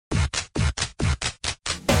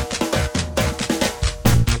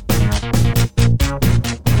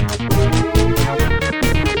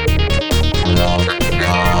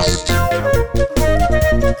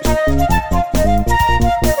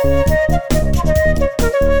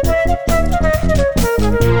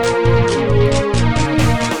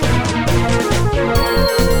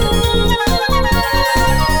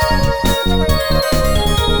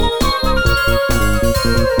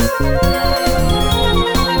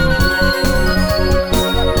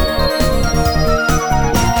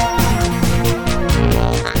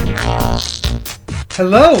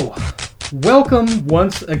Hello! Welcome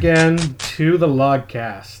once again to the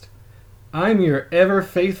Logcast. I'm your ever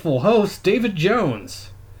faithful host, David Jones.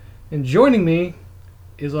 And joining me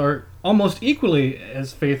is our almost equally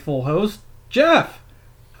as faithful host, Jeff.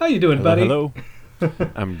 How you doing, buddy? Hello.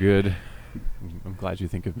 I'm good. I'm glad you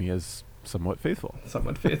think of me as somewhat faithful.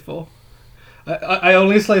 Somewhat faithful. I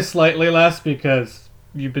only say slightly less because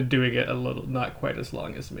you've been doing it a little, not quite as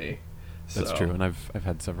long as me. That's true, and I've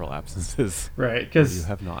had several absences. Right, because you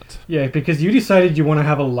have not. Yeah, because you decided you want to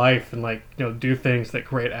have a life and do things that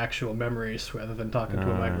create actual memories rather than talking to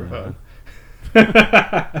a microphone.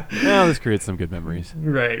 Well, this creates some good memories.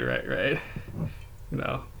 Right. You're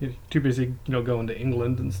too busy, going to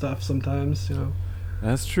England and stuff sometimes.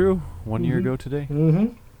 That's true. 1 year ago today.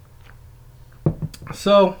 Mm-hmm.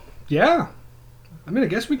 So, yeah. I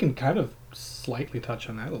guess we can kind of slightly touch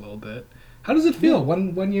on that a little bit. How does it feel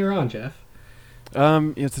one year on, Jeff?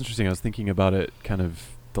 It's interesting. I was thinking about it kind of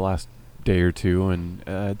the last day or two, and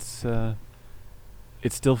it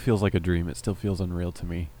still feels like a dream. It still feels unreal to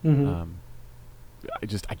me. Mm-hmm.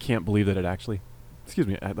 I can't believe that it actually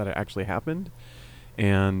happened.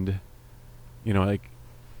 And, when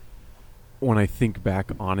I think back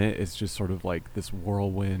on it, it's just sort of like this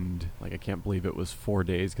whirlwind. Like, I can't believe it was 4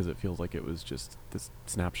 days because it feels like it was just this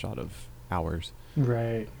snapshot of hours.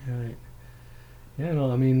 Right. Yeah,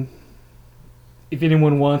 if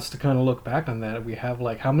anyone wants to kind of look back on that, we have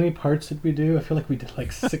how many parts did we do? I feel like we did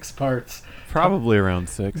 6 parts. Probably around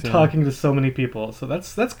 6. Talking to so many people. So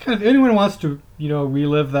that's kind of, if anyone wants to,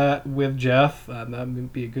 relive that with Jeff, that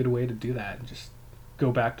would be a good way to do that. And just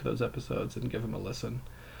go back to those episodes and give them a listen.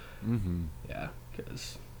 Mm-hmm. Yeah,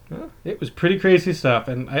 because it was pretty crazy stuff.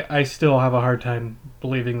 And I still have a hard time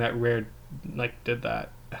believing that Rare, did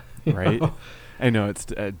that. Right? I know, it's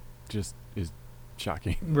just is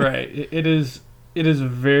shocking. Right. It is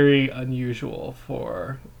very unusual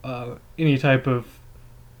for any type of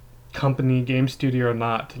company, game studio or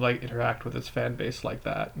not, to interact with its fan base like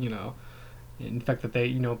that. In fact, that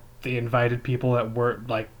they invited people that weren't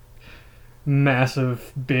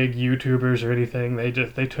massive big YouTubers or anything.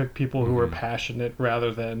 They took people who were passionate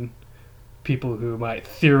rather than people who might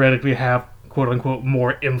theoretically have quote unquote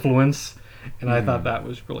more influence. And I thought that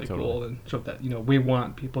was really cool, and so that we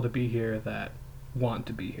want people to be here that want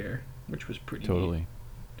to be here, which was pretty neat.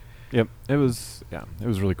 Yep, it was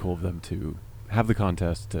really cool of them to have the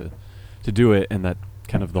contest to do it, and that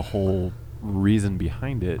kind of the whole reason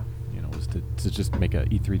behind it, was to just make a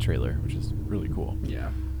E3 trailer, which is really cool. Yeah,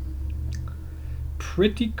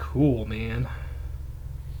 pretty cool, man.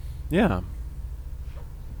 Yeah.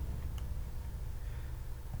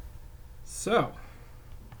 So,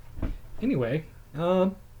 anyway,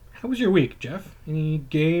 how was your week, Jeff? Any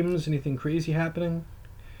games? Anything crazy happening?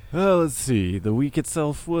 Let's see. The week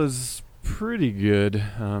itself was pretty good.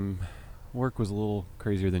 Work was a little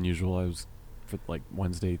crazier than usual. I was, for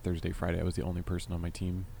Wednesday, Thursday, Friday, I was the only person on my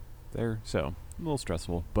team there, so a little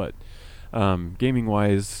stressful. But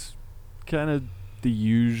gaming-wise, kind of the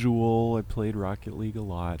usual. I played Rocket League a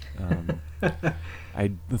lot.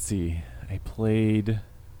 Let's see. God,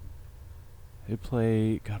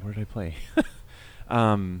 what did I play?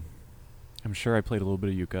 I'm sure I played a little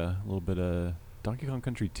bit of Yuka, a little bit of Donkey Kong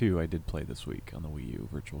Country 2 I did play this week on the Wii U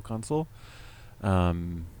Virtual Console.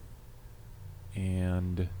 And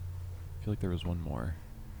I feel like there was one more.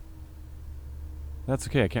 That's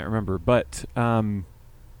okay, I can't remember. But,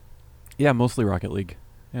 yeah, mostly Rocket League.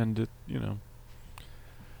 And,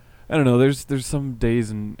 I don't know, there's some days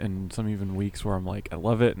and some even weeks where I'm I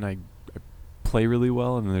love it and I play really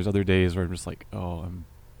well, and then there's other days where I'm just I'm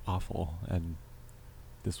awful, and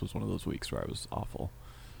this was one of those weeks where I was awful.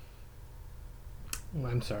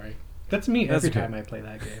 Well, I'm sorry. That's me every time I play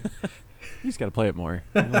that game. You just gotta play it more.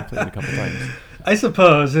 You only played it a couple times. I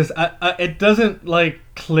suppose it doesn't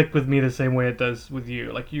click with me the same way it does with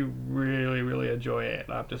you. You really, really enjoy it,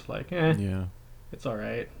 and I'm just yeah, it's all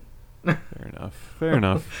right. Fair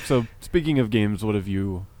enough. So, speaking of games, what have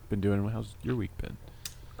you been doing? How's your week been?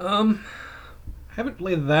 I haven't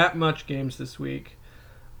played that much games this week.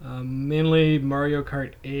 Mainly Mario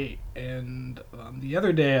Kart 8, and the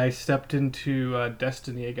other day I stepped into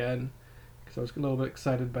Destiny again because I was a little bit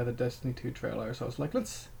excited by the Destiny 2 trailer. So I was like,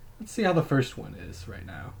 let's see how the first one is right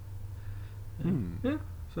now. Yeah,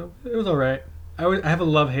 so it was all right. I have a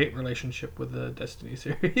love-hate relationship with the Destiny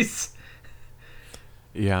series.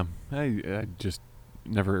 Yeah, I just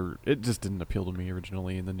never. It just didn't appeal to me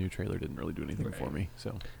originally, and the new trailer didn't really do anything for me.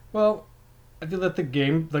 So well. I feel that the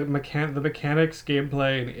mechanics,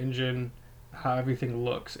 gameplay, and engine, how everything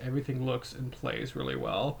looks and plays really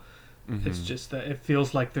well. It's just that it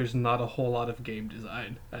feels like there's not a whole lot of game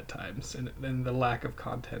design at times, and then the lack of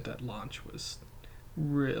content at launch was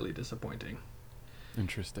really disappointing.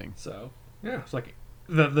 Interesting. So yeah, it's like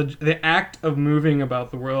the act of moving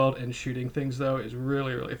about the world and shooting things though is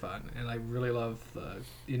really really fun, and I really love the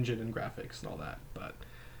engine and graphics and all that. But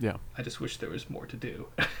Yeah. I just wish there was more to do.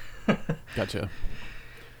 Gotcha.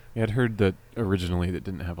 Yeah, I'd heard that originally it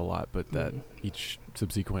didn't have a lot, but that Mhm. each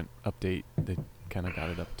subsequent update they kind of got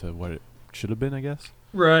it up to what it should have been, I guess.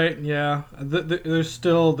 Right? Yeah. There's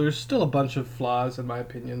still a bunch of flaws in my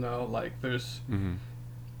opinion though. Like there's Mm-hmm.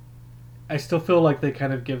 I still feel like they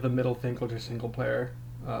kind of give the middle finger to single player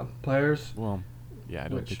players. Well, yeah, I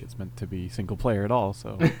don't Which- think it's meant to be single player at all,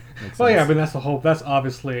 so makes Well, yeah, I sense. mean that's the whole. That's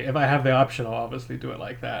obviously if I have the option, I'll obviously do it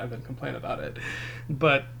like that and then complain about it.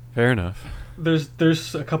 But Fair enough.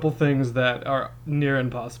 there's a couple things that are near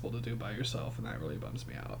impossible to do by yourself, and that really bums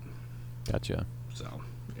me out. Gotcha. So,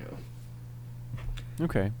 you know.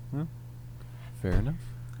 Okay. Well, fair enough.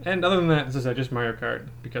 And other than that, as I said, just Mario Kart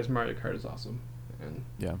because Mario Kart is awesome. And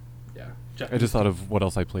Yeah. yeah, I just thought of what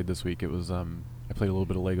else I played this week. It was I played a little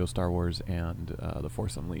bit of Lego Star Wars and The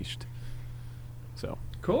Force Unleashed. So,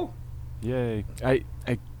 cool. yay. I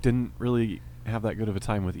didn't really have that good of a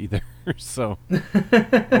time with either. So,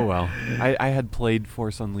 oh well. I had played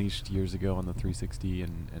Force Unleashed years ago on the 360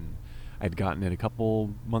 and I'd gotten it a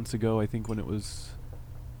couple months ago, I think, when it was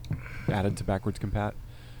added to backwards compat.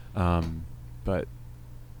 But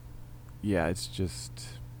yeah, it's just,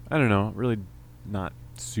 I don't know, really not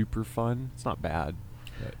super fun. It's not bad.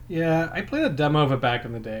 But Yeah, I played a demo of it back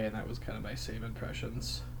in the day, and that was kind of my save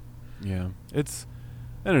impressions. yeah, it's,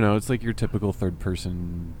 I don't know, it's like your typical third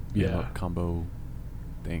person beat 'em Yeah. up combo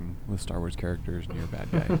thing with Star Wars characters and you're a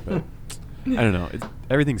bad guy. But I don't know,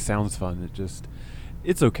 everything sounds fun.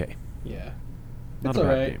 It's okay. Yeah. Not It's a bad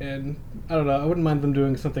alright, game. and I don't know, I wouldn't mind them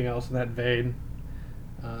doing something else in that vein.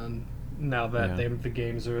 Now that Yeah. the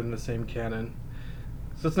games are in the same canon.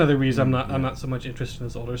 So that's another reason I'm Yeah. not so much interested in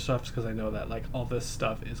his older stuff, because I know that like all this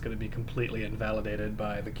stuff is going to be completely invalidated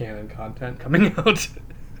by the canon content coming out.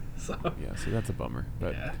 So Yeah, so that's a bummer.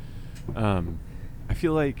 But yeah. I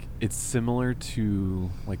feel like it's similar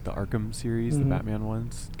to like the Arkham series, Mhm. the Batman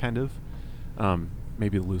ones, kind of.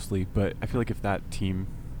 Maybe loosely, but I feel like if that team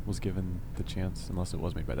was given the chance, unless it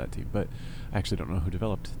was made by that team, but I actually don't know who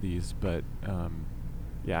developed these, but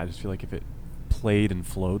yeah, I just feel like if it played and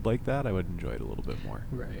flowed like that, I would enjoy it a little bit more.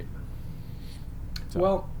 Right. So,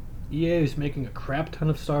 Well, EA is making a crap ton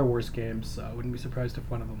of Star Wars games, so I wouldn't be surprised if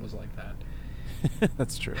one of them was like that.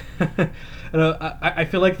 that's true. I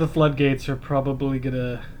feel like the floodgates are probably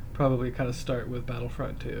gonna kind of start with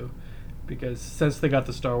Battlefront 2, because since they got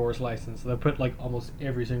the Star Wars license, they put like almost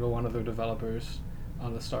every single one of their developers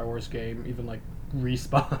on the Star Wars game, even like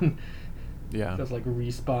Respawn. Yeah. There's like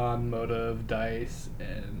Respawn, Motive, Dice,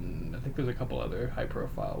 and I think there's a couple other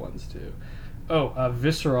high-profile ones too. Oh,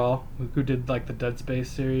 Visceral, who did like the Dead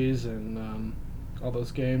Space series and all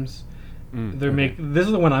those games. Okay. This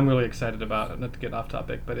is the one I'm really excited about. Not to get off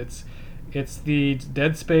topic, but it's the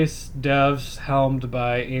Dead Space devs helmed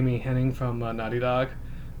by Amy Hennig from Naughty Dog,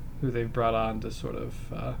 who they've brought on to sort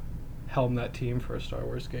of helm that team for a Star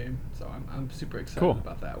Wars game. So I'm super excited Cool.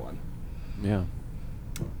 about that one. Yeah.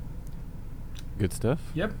 Good stuff.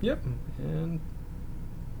 Yep. And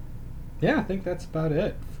yeah, I think that's about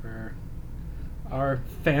it for our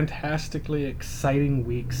fantastically exciting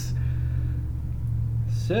weeks.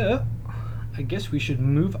 So, I guess we should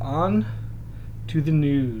move on to the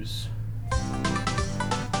news.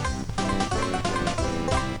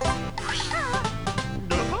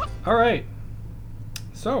 All right.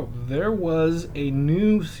 So, there was a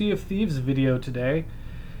new Sea of Thieves video today.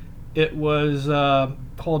 It was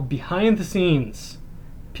called Behind the Scenes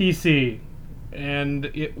PC. And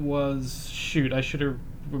it was, shoot, I should have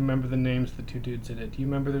remembered the names of the two dudes in it. Do you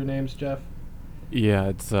remember their names, Jeff? Yeah,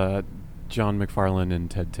 it's John McFarlane and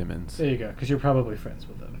Ted Timmons. There you go, because you're probably friends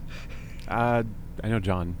with them. I know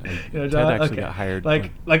John. You know Ted John? actually Okay. got hired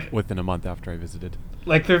Like within a month after I visited.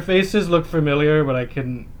 like their faces look familiar, but I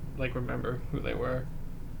couldn't like remember who they were.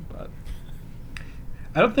 But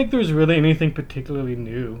I don't think there was really anything particularly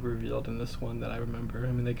new revealed in this one that I remember.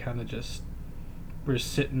 I mean, they kind of just were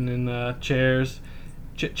sitting in chairs,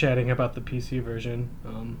 chit-chatting about the PC version.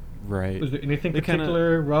 Right. Was there anything They kinda-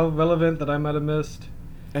 particular relevant that I might have missed?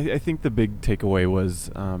 I think the big takeaway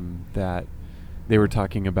was that they were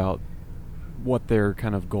talking about what their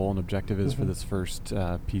kind of goal and objective is for Mhm. this first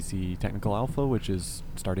PC technical alpha, which is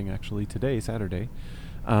starting actually today, Saturday.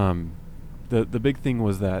 The big thing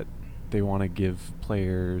was that they want to give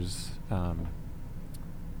players,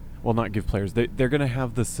 well, not give players. They're going to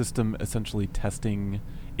have the system essentially testing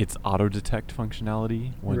its auto detect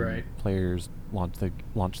functionality when Right. players launch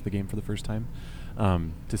the game for the first time,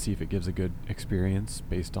 to see if it gives a good experience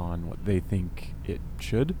based on what they think it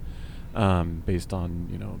should, based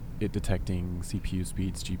on it detecting CPU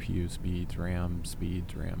speeds, GPU speeds, RAM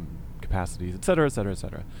capacities, etc., etc.,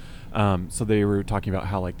 etc. So they were talking about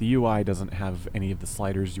how like the UI doesn't have any of the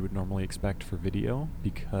sliders you would normally expect for video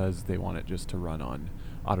because they want it just to run on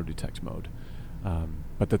auto detect mode,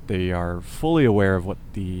 but that they are fully aware of what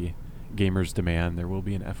the gamers demand. There will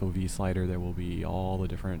be an FOV slider. There will be all the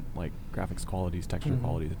different like graphics qualities, texture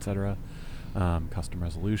qualities, etc., custom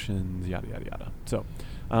resolutions, yada yada yada. So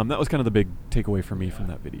that was kind of the big takeaway for me from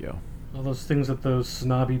that video. All those things that those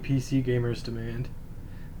snobby PC gamers demand.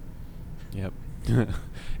 Yep.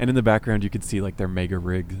 And in the background, you could see like their mega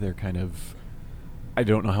rig. They're kind of, I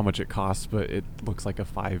don't know how much it costs, but it looks like a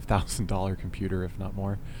 $5,000 computer, if not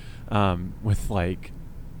more, with like,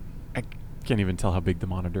 I can't even tell how big the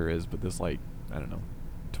monitor is, but this like, I don't know,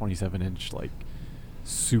 27-inch like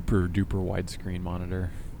super duper widescreen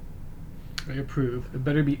monitor. I approve. It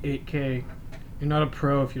better be 8K. You're not a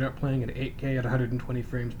pro if you're not playing at 8K at 120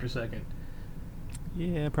 frames per second.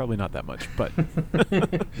 Yeah, probably not that much, but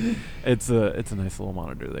it's a nice little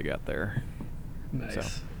monitor they got there. Nice.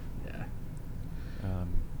 So. Yeah.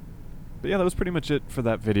 But yeah, that was pretty much it for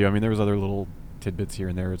that video. I mean, there was other little tidbits here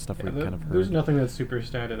and there, stuff we kind of heard. There's nothing that super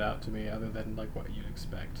standed out to me other than like what you'd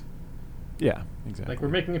expect. Yeah, exactly. Like, we're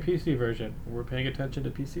making a PC version. We're paying attention to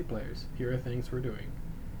PC players. Here are things we're doing.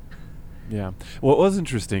 Yeah. What was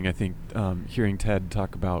interesting, I think, hearing Ted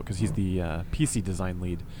talk about, because he's the PC design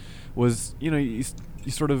lead, was, you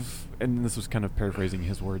sort of, and this was kind of paraphrasing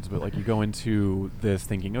his words, but like you go into this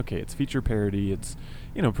thinking, okay, it's feature parity, it's,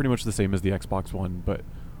 pretty much the same as the Xbox One, but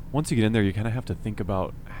once you get in there, you kind of have to think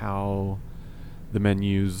about how the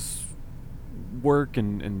menus work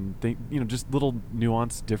and think, just little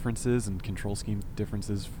nuanced differences and control scheme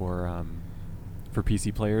differences for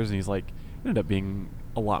PC players. And he's like, it ended up being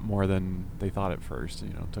a lot more than they thought at first.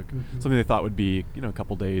 Took something they thought would be a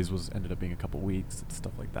couple days ended up being a couple weeks and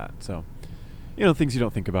stuff like that. So, things you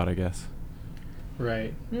don't think about, I guess.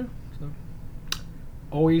 Right. Yeah. So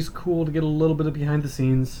always cool to get a little bit of behind the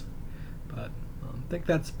scenes, but I think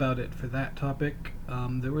that's about it for that topic.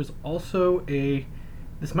 There was also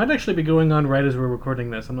this might actually be going on right as we're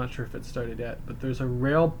recording this. I'm not sure if it started yet, but there's a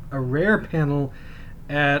rare panel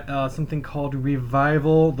at something called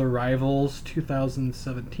Revival the Rivals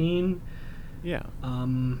 2017. Yeah.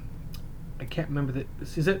 I can't remember that.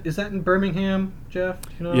 Is that in Birmingham, Jeff?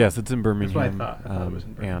 Yes, it's in Birmingham. That's what I thought. I thought it was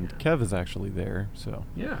in Birmingham. And Kev is actually there. So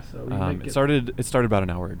yeah. So it started about an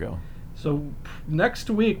hour ago. So next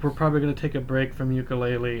week we're probably going to take a break from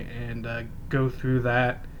ukulele and go through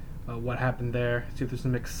that, what happened there. See if there's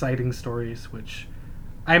some exciting stories, which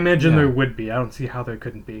I imagine there would be. I don't see how there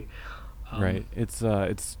couldn't be. Right. It's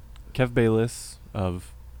Kev Bayless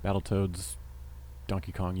of Battletoads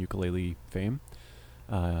Donkey Kong ukulele fame.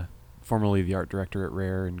 Formerly the art director at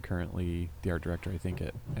Rare and currently the art director, I think,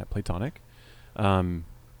 at Playtonic.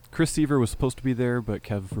 Chris Seaver was supposed to be there, but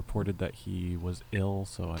Kev reported that he was ill,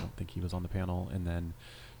 so I don't think he was on the panel. And then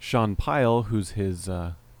Sean Pyle, who's his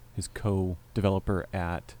co-developer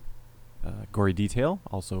at Gory Detail,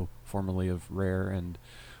 also formerly of Rare, and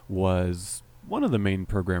was one of the main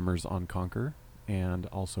programmers on Conquer, and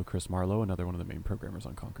also Chris Marlowe, another one of the main programmers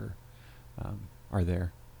on Conquer, are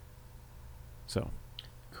there. So,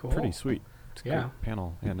 cool. Pretty sweet. It's a yeah. great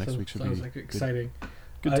panel. Yeah, next week should be like exciting.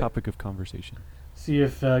 Good topic of conversation. See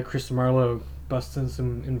if Chris Marlowe busts in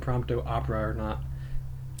some impromptu opera or not.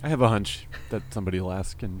 I have a hunch that somebody will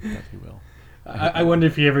ask, and that he will. I wonder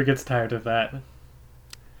if he ever gets tired of that.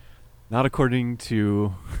 Not according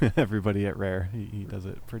to everybody at Rare. He does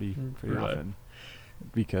it pretty often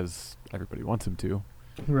because everybody wants him to.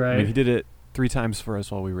 Right. I mean, he did it 3 times for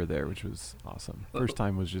us while we were there, which was awesome. First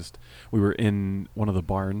time was just we were in one of the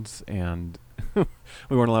barns, and we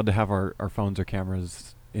weren't allowed to have our phones or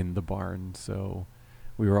cameras in the barn, so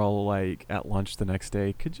we were all like at lunch the next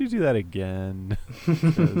day, could you do that again?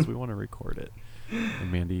 Because we want to record it.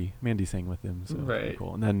 And Mandy sang with him, so right.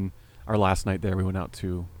 Cool. And then our last night there, we went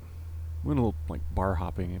a little like bar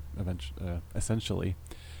hopping essentially,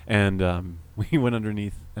 and we went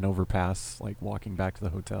underneath an overpass, like walking back to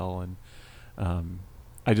the hotel, and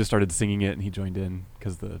I just started singing it, and he joined in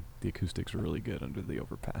because the acoustics were really good under the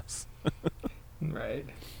overpass. Right.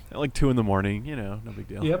 At like 2 a.m, no big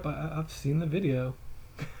deal. Yep, I've seen the video.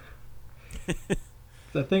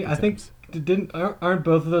 I think aren't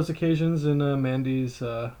both of those occasions in Mandy's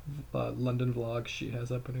London vlog she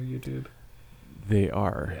has up on her YouTube? They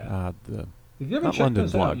are. Yeah. If you haven't checked London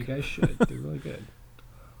those vlog. out, you guys should. They're really good.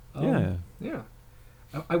 Yeah. Yeah.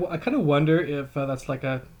 I kind of wonder if that's like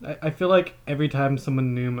I feel like every time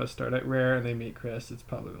someone new must start at Rare and they meet Chris, it's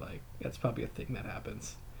probably a thing that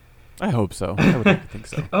happens. I hope so. I would like to think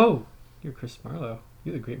It's so. like, oh, you're Chris Marlowe.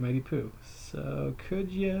 You're the Great Mighty Pooh. So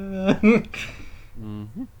could ya?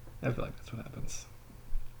 Mm-hmm. I feel like that's what happens.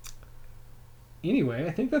 Anyway,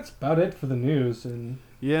 I think that's about it for the news, and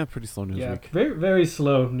Yeah, pretty slow news yeah, week. very very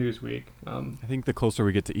slow news week. I think the closer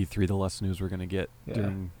we get to E3, the less news we're gonna get Yeah.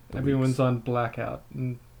 during the Everyone's weeks. on blackout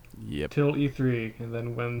Yep. until E3, and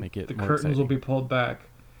then when Make it the more curtains will exciting. be pulled back,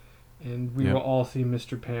 and we Yep. will all see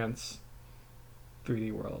Mr. Pants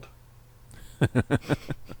 3D World.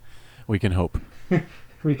 We can hope.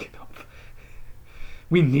 We can hope.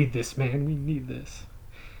 We need this, man. We need this.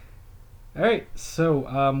 All right. So,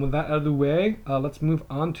 with that out of the way, let's move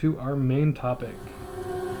on to our main topic.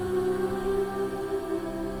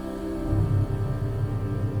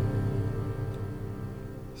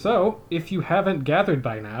 So, if you haven't gathered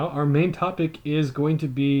by now, our main topic is going to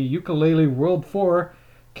be Yooka-Laylee World 4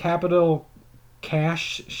 Capital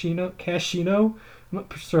Cashino. I'm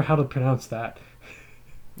not sure how to pronounce that.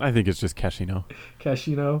 I think it's just Cashino.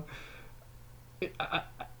 Cashino.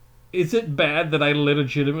 Is it bad that I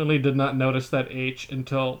legitimately did not notice that H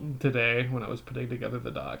until today when I was putting together the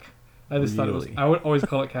doc? I just thought it was. Really? I would always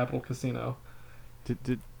call it Capital Casino.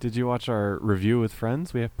 Did you watch our review with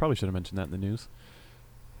friends? Probably should have mentioned that in the news.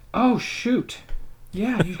 Oh shoot!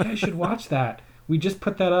 Yeah, you guys should watch that. We just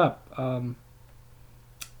put that up.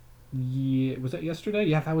 Yeah, was that yesterday?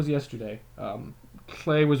 Yeah, that was yesterday.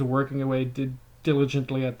 Clay was working away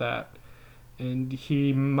diligently at that, and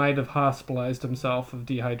he might have hospitalized himself of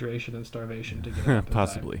dehydration and starvation to get it up in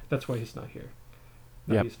Possibly. time. That's why he's not here.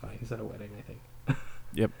 No, Yep. he's fine. He's at a wedding, I think.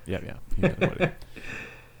 Yep. Yeah. He did what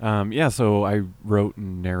it- yeah, so I wrote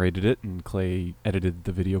and narrated it, and Clay edited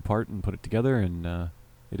the video part and put it together, and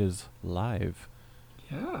it is live.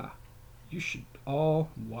 Yeah, you should all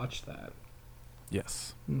watch that.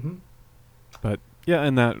 Yes. Mm-hmm. Yeah,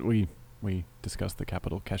 and that we discussed the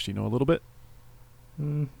Capital Casino a little bit.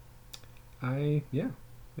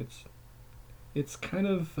 It's kind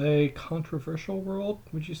of a controversial world,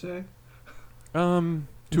 would you say? To In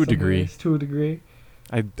a some degree. ways, to a degree.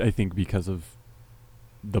 I think because of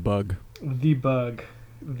the bug. The bug,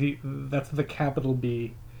 that's the capital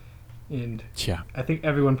B, and Yeah. I think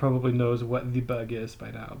everyone probably knows what the bug is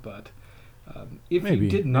by now. But if Maybe,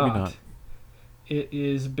 you did maybe not, not. it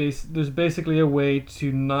is there's basically a way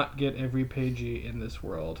to not get every pagey in this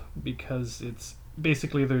world, because it's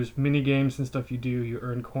basically there's mini games and stuff you do. You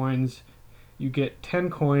earn coins, you get 10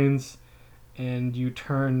 coins, and you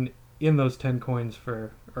turn in those 10 coins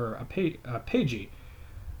for a pagey.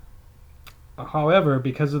 However,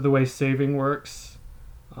 because of the way saving works,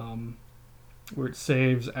 where it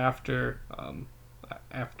saves after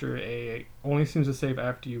only seems to save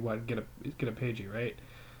after you get a pagey, right?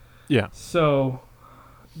 Yeah. So,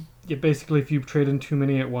 yeah, basically, if you trade in too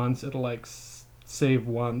many at once, it'll like save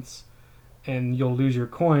once, and you'll lose your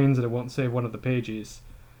coins, and it won't save one of the pages,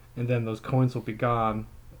 and then those coins will be gone,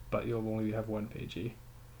 but you'll only have one pagey,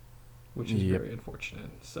 which is Yep. very unfortunate.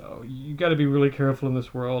 So you got to be really careful in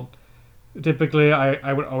this world. Typically,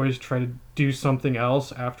 I would always try to do something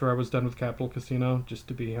else after I was done with Capital Casino, just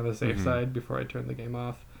to be on the safe Mhm. side before I turn the game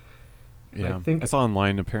off. Yeah. think- I saw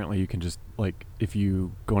online apparently you can just like if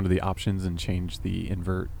you go into the options and change the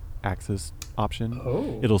invert axis option,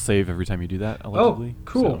 Oh, it'll save every time you do that allegedly.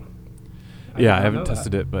 cool. Yeah, I haven't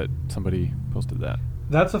tested it, but somebody posted that.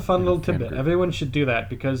 That's a fun in a little fan tidbit. group. Everyone should do that,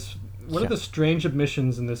 because one of Yeah. the strange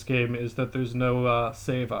omissions in this game is that there's no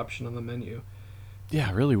save option on the menu. Yeah,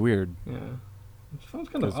 really weird. Yeah, it sounds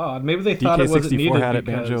kind of 'Cause odd. Maybe they thought it wasn't DK64 needed had it,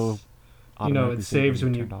 because Banjo it automatically saves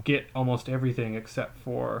when you turned off. get almost everything except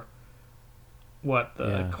for the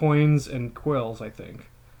Yeah. coins and quills, I think.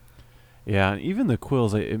 Yeah, and even the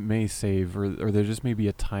quills, it may save, or there just may be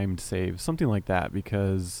a timed save, something like that,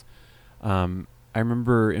 because I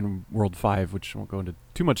remember in World 5, which I won't go into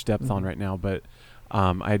too much depth on Mhm. right now, but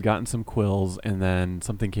I had gotten some quills, and then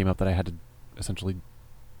something came up that I had to essentially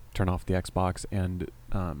turn off the Xbox, and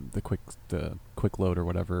the quick load or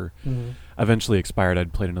whatever eventually expired.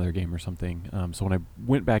 I'd played another game or something. So when I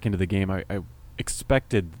went back into the game, I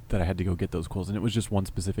expected that I had to go get those quills, and it was just one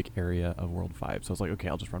specific area of World 5. So I was like, okay,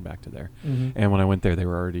 I'll just run back to there. Mhm. And when I went there, they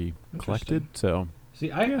were already collected. Interesting. So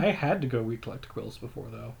See, I had to go recollect quills before,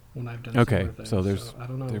 though, when I've done Okay, similar things. so there's- I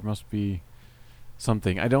don't know. there must be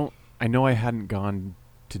something. I know I hadn't gone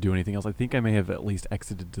to do anything else. I think I may have at least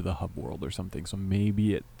exited to the hub world or something. So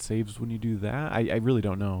maybe it saves when you do that. I really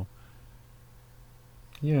don't know.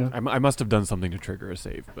 Yeah. I must have done something to trigger a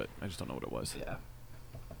save, but I just don't know what it was. Yeah.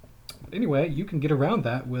 Anyway, you can get around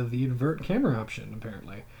that with the invert camera option,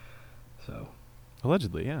 apparently. So,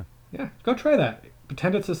 Allegedly, yeah. yeah, go try that.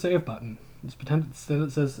 Pretend it's a save button. Just pretend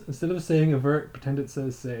instead of saying avert, pretend it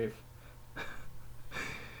says save.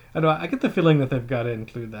 I don't know. I get the feeling that they've got to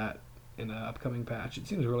include that in an upcoming patch. It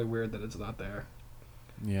seems really weird that it's not there,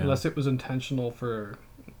 Yeah. unless it was intentional for.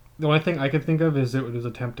 The only thing I could think of is it was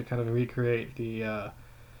an attempt to kind of recreate the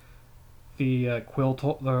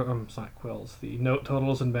it's not quills, the note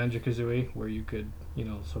totals in Banjo-Kazooie, where you could,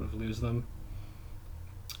 sort of lose them.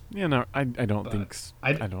 Yeah, no, I don't But think.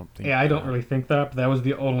 I don't think. Yeah, I don't really think that. But that was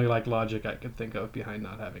the only logic I could think of behind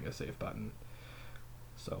not having a save button.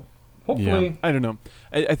 So hopefully, Yeah, I don't know.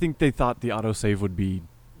 I think they thought the autosave would be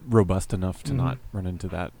robust enough to Mhm. not run into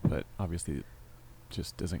that, but obviously it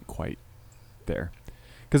just isn't quite there.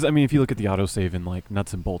 Because, I mean, if you look at the autosave in, like,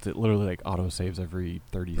 Nuts and Bolts, it literally, like, autosaves every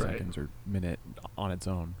 30 Right. seconds or minute on its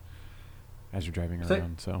own as you're driving So-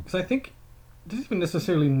 around, so... because I think it doesn't even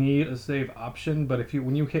necessarily need a save option, but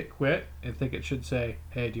when you hit quit, I think it should say,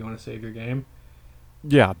 "Hey, do you want to save your game?"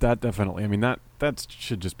 Yeah, that definitely. I mean, that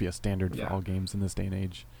should just be a standard Yeah. for all games in this day and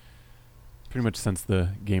age. Pretty much since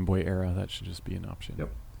the Game Boy era, that should just be an option. Yep.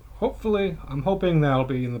 Hopefully, I'm hoping that'll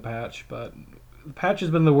be in the patch, but the patch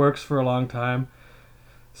has been in the works for a long time.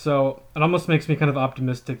 So it almost makes me kind of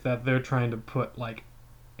optimistic that they're trying to put like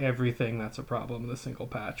everything that's a problem in a single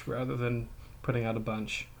patch rather than putting out a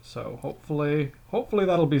bunch. So hopefully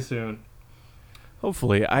that'll be soon.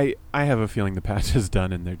 Hopefully. I have a feeling the patch is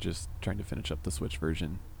done and they're just trying to finish up the Switch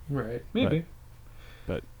version. Right. Maybe.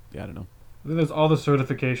 Yeah, I don't know. Then there's all the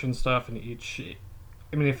certification stuff in each.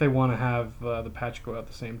 I mean, if they want to have the patch go out at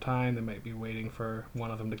the same time, they might be waiting for one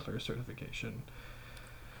of them to clear certification.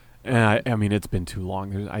 And I mean, it's been too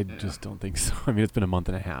long. I Yeah. just don't think so. I mean, it's been a month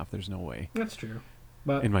and a half. There's no way, That's true.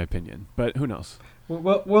 But in my opinion. But who knows?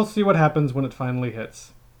 we'll see what happens when it finally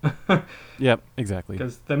hits. Yep, exactly.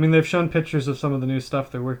 Because, I mean, they've shown pictures of some of the new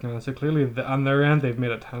stuff they're working on. So clearly, on their end, they've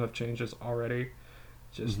made a ton of changes already.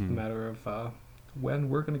 Just a Mhm. matter of when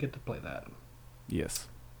we're going to get to play that. Yes.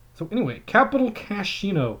 So anyway, Capital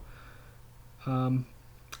Casino.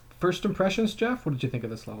 First impressions, Jeff? What did you think of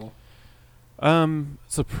this level?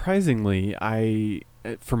 Surprisingly,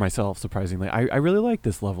 for myself, surprisingly, I really like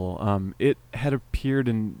this level. It had appeared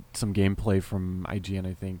in some gameplay from IGN,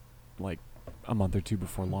 I think, like a month or two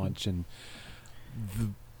before launch, and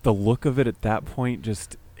the look of it at that point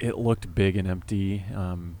it looked big and empty,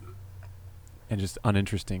 and just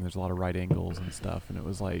uninteresting. There's a lot of right angles and stuff, and it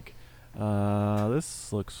was like,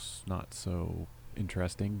 this looks not so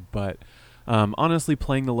interesting. But honestly,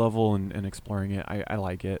 playing the level and exploring it, I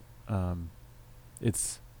like it.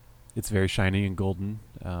 It's very shiny and golden.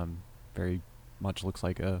 Very much looks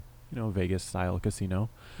like a Vegas style casino,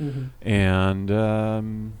 and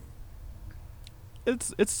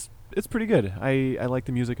it's pretty good. I like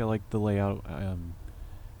the music. I like the layout.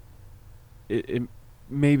 It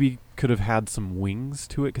maybe could have had some wings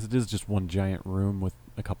to it because it is just one giant room with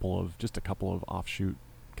a couple of offshoot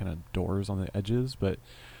kind of doors on the edges, but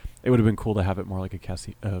it would have been cool to have it more like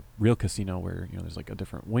a real casino where there's like a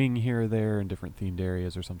different wing here or there and different themed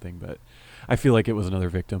areas or something. But I feel like it was another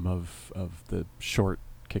victim of the short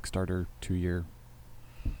Kickstarter 2-year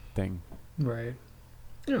thing. Right.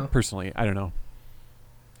 Yeah. Personally, I don't know.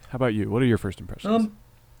 How about you? What are your first impressions?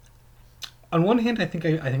 On one hand, I think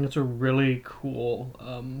it's a really cool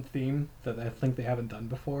theme that I think they haven't done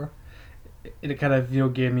before. It kind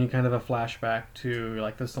of gave me kind of a flashback to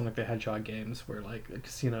like the Sonic the Hedgehog games, where like a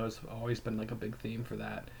casino has always been like a big theme for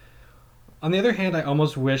that. On the other hand, I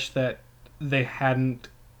almost wish that they hadn't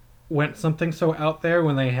went something so out there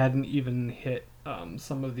when they hadn't even hit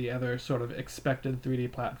some of the other sort of expected 3D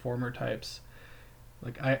platformer types.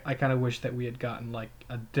 Like I kind of wish that we had gotten like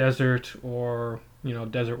a desert or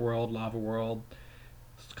desert world, lava world,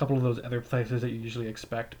 a couple of those other places that you usually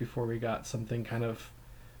expect before we got something kind of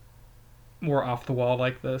more off the wall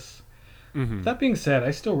like this. Mm-hmm. That being said, I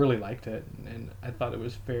still really liked it, and I thought it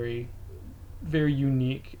was very, very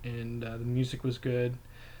unique, and the music was good.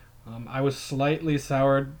 I was slightly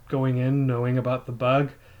soured going in, knowing about the bug,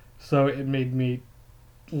 so it made me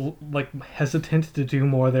hesitant to do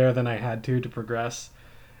more there than I had to progress.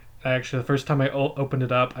 Actually, the first time I opened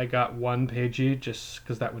it up, I got one pagey just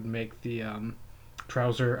because that would make the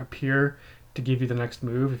trouser appear to give you the next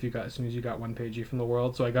move as soon as you got one pagey from the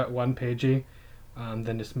world. So I got one pagey,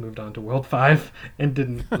 then just moved on to World 5 and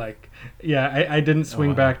didn't I didn't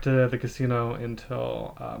swing back to the casino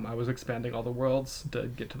until I was expanding all the worlds to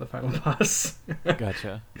get to the final boss.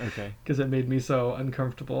 Gotcha. Okay. Because it made me so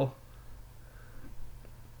uncomfortable.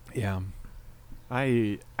 Yeah.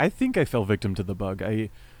 I think I fell victim to the bug.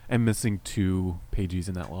 am missing 2 pages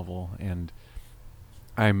in that level, and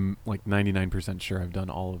I'm like 99% sure I've done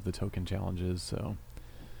all of the token challenges. So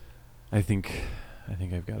I think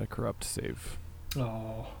I've got a corrupt save.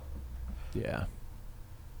 Oh. Yeah.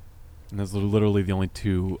 And those are literally the only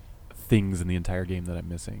 2 things in the entire game that I'm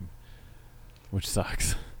missing, which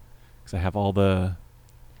sucks. Because I have all the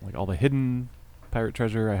hidden pirate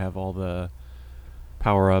treasure. I have all the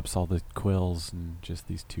power-ups, all the quills, and just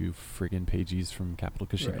these 2 friggin' pages from Capital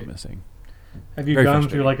Casino missing. Have you gone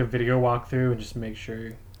through like a video walkthrough and just make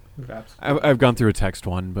sure you've absolutely... I've gone through a text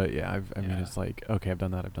one, but yeah, I mean, it's like, okay, I've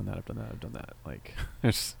done that. Like,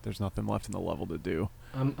 there's nothing left in the level to do.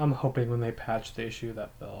 I'm hoping when they patch the issue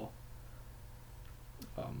that they'll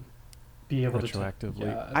be able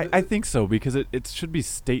retroactively. I think so, because it should be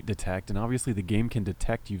state detect, and obviously the game can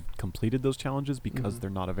detect you've completed those challenges because they're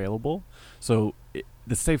not available. So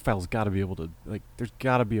the save file's got to be able to, like, there's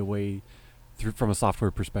got to be a way from a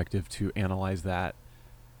software perspective to analyze that,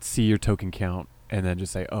 see your token count, and then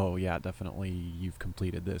just say, oh yeah, definitely you've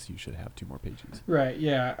completed this, you should have 2 more pages. Right,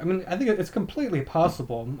 yeah. I mean, I think it's completely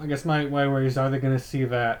possible. I guess my worries are they're going to see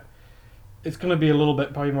that it's going to be a little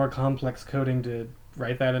bit probably more complex coding to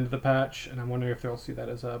write that into the patch, and I'm wondering if they'll see that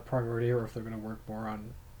as a priority or if they're going to work more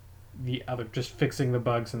on the other, just fixing the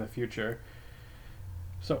bugs in the future.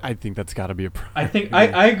 So I think that's got to be a I think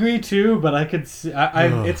I agree too, but I could see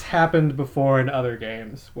it's happened before in other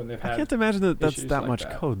games when they've had. I can't imagine that that's that like much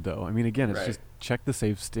that. code though. I mean, again, it's just check the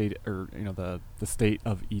save state, or the state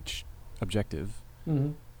of each objective.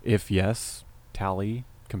 Mm-hmm. If yes, tally,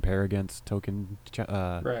 compare against token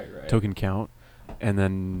token count, and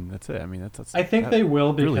then that's it. I mean, that's I think they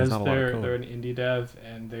will, because really they're an indie dev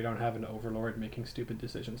and they don't have an overlord making stupid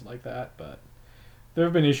decisions like that, but. There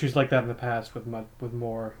have been issues like that in the past with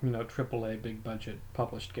more, AAA big budget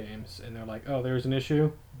published games, and they're like, oh, there's an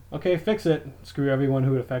issue, okay, fix it. Screw everyone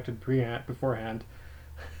who it affected beforehand.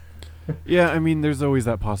 Yeah, I mean, there's always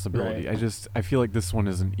that possibility. Right. I feel like this one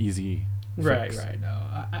is an easy fix. Right. No,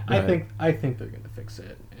 I think they're going to fix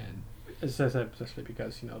it, and especially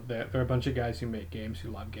because they're a bunch of guys who make games,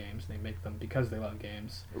 who love games. They make them because they love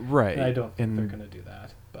games. Right. And I don't think they're going to do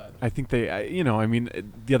that. But I think the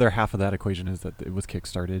other half of that equation is that it was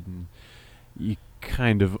kickstarted, and you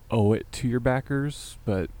kind of owe it to your backers.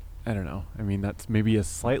 But I don't know. I mean, that's maybe a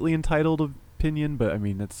slightly entitled opinion, but I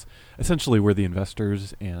mean, that's essentially we're the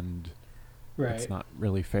investors, and it's not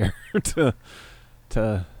really fair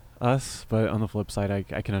to us. But on the flip side,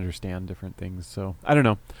 I can understand different things. So I don't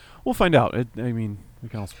know. We'll find out. I mean, we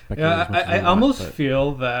can all speculate. Yeah, I almost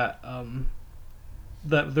feel that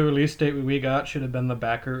that the release date we got should have been the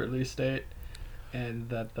backer release date, and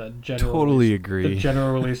that the general the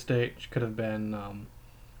general release date could have been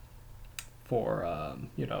for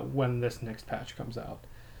when this next patch comes out.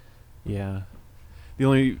 Yeah,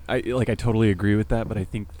 I totally agree with that, but I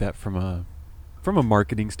think that from a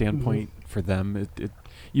marketing standpoint, for them,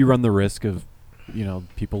 you run the risk of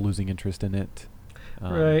people losing interest in it.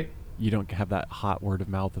 Right. You don't have that hot word of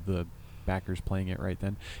mouth of the backers playing it right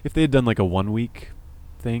then. If they had done like a 1 week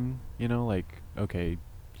thing, okay,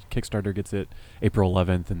 Kickstarter gets it April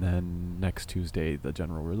 11th, and then next Tuesday the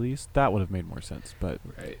general release, that would have made more sense. But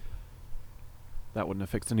that wouldn't have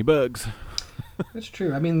fixed any bugs. That's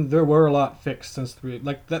true. I mean, there were a lot fixed since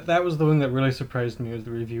that was the one that really surprised me, was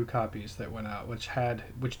the review copies that went out, which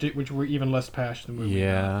were even less patched than what we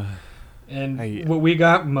got. And what we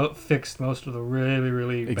got fixed most of the really,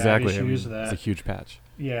 really bad issues. It's a huge patch.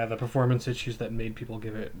 Yeah, the performance issues that made people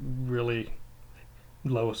give it really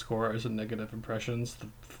low scores and negative impressions.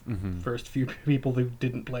 The first few people who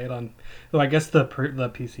didn't play it on, though I guess the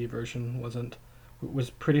PC version was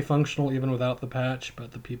pretty functional even without the patch,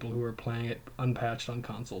 but the people who were playing it unpatched on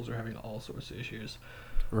consoles are having all sorts of issues.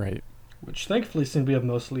 Right. Which thankfully seem to have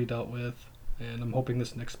mostly dealt with, and I'm hoping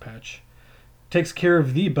this next patch takes care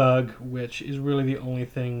of the bug, which is really the only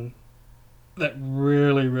thing that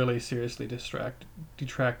really, really seriously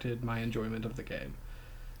detracted my enjoyment of the game.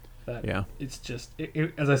 It's just,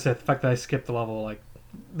 as I said, the fact that I skipped the level,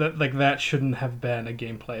 that shouldn't have been a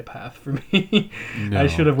gameplay path for me. No, I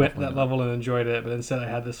should have went that level and enjoyed it, but instead I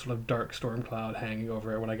had this sort of dark storm cloud hanging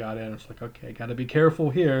over it when I got in. It's like, okay, gotta be careful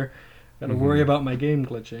here. Gotta worry about my game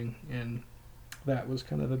glitching, and that was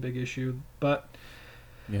kind of a big issue. But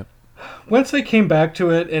once I came back to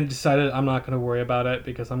it and decided I'm not going to worry about it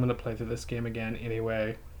because I'm going to play through this game again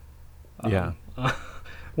anyway.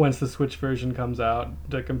 Once the Switch version comes out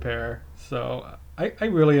to compare. So I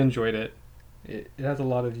really enjoyed it. It has a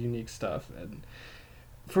lot of unique stuff. And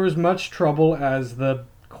for as much trouble as the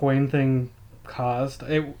coin thing caused,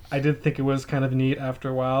 I did think it was kind of neat after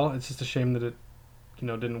a while. It's just a shame that it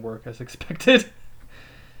didn't work as expected.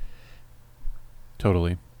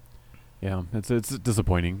 Totally. Yeah, it's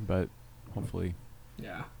disappointing, but hopefully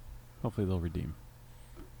Yeah. they'll redeem.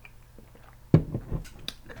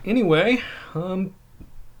 Anyway, I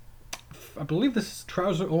believe this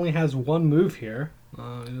trouser only has one move here.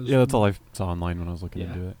 Yeah, that's all I saw online when I was looking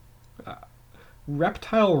Yeah. into it.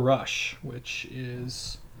 Reptile Rush, which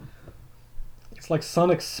is it's like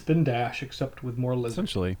Sonic's Spin Dash except with more lizards.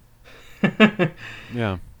 Essentially.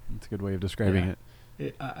 Yeah, that's a good way of describing Yeah.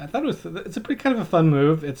 it. I thought it's a pretty kind of a fun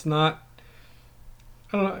move. It's not.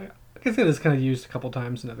 I don't know. I guess it is kind of used a couple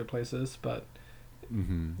times in other places, but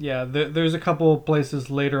Mm-hmm. yeah, there's a couple places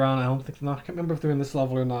later on. I can't remember if they're in this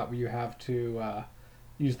level or not, where you have to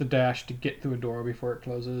use the dash to get through a door before it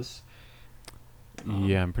closes.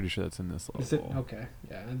 Yeah, I'm pretty sure that's in this level. Is it okay?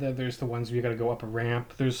 Yeah, and then there's the ones where you got to go up a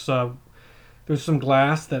ramp. There's some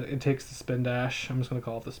glass that it takes the spin dash. I'm just gonna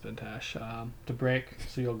call it the spin dash to break.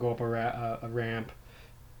 So you'll go up a ramp,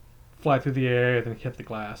 fly through the air, then hit the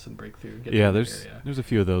glass and break through. And get Yeah, through there's the area. there's a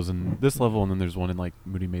few of those in this level, and then there's one in like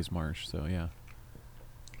Moody Maze Marsh. So yeah.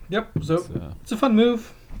 Yep. So It's, it's a fun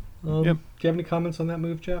move. Yep. Do you have any comments on that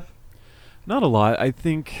move, Jeff? Not a lot. I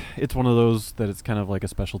think it's one of those that it's kind of like a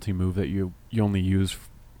specialty move that you only use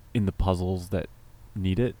in the puzzles that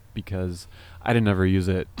need it, because I didn't ever use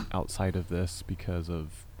it outside of this because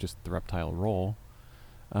of just the reptile roll.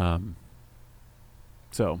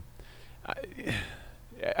 So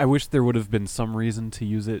I wish there would have been some reason to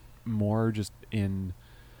use it more just in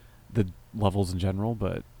the levels in general,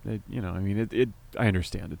 but I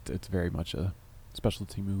understand it's very much a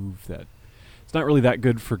specialty move that it's not really that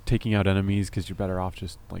good for taking out enemies, because you're better off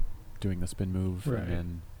just like doing the spin move. Right.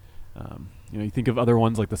 And then you think of other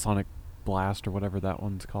ones like the Sonic Blast or whatever that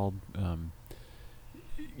one's called,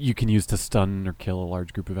 you can use to stun or kill a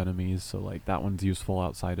large group of enemies, so like that one's useful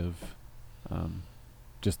outside of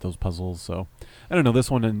just those puzzles. So I don't know, this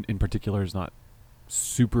one in particular is not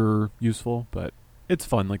super useful, but it's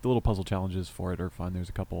fun. Like the little puzzle challenges for it are fun. There's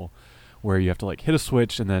a couple where you have to like hit a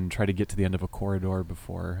switch and then try to get to the end of a corridor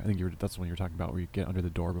before, I think that's the one you were talking about, where you get under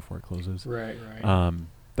the door before it closes. Right.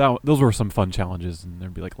 Right. Those were some fun challenges, and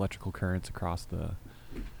there'd be like electrical currents across the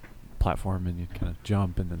platform, and you'd kind of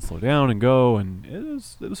jump and then slow down and go, and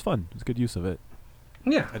it was fun. It was good use of it.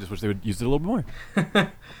 Yeah. I just wish they would use it a little bit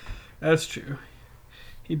more. That's true.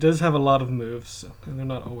 He does have a lot of moves, and they're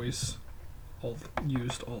not always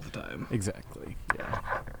used all the time. Exactly. Yeah.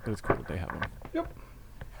 But it's cool that they have them. Yep.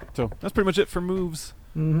 So that's pretty much it for moves.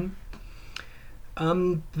 Mm-hmm.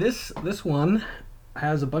 This one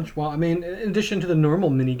has a bunch. Well, I mean, in addition to the normal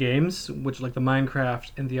mini games, which like the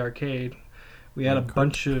Minecraft and the arcade, we had a Minecraft.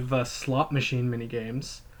 bunch of slot machine mini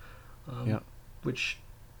games, Yeah. which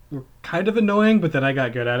were kind of annoying. But then I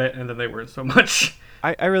got good at it, and then they weren't so much.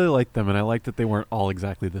 I really liked them, and I liked that they weren't all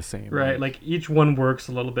exactly the same. Right, like each one works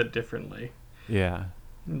a little bit differently. Yeah.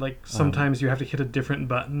 Like sometimes you have to hit a different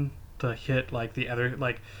button to hit like the other,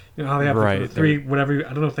 like how they have Right, the three whatever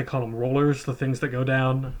I don't know if they call them rollers, the things that go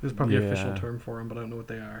down. There's probably an official Yeah. term for them, but I don't know what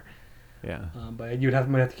they are. Yeah. But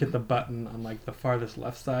might have to hit the button on like the farthest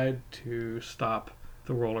left side to stop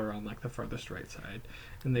the roller on like the farthest right side,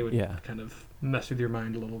 and they would Yeah. kind of mess with your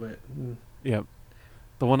mind a little bit. Yep.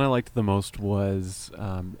 The one I liked the most was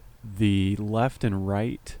the left and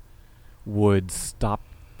right would stop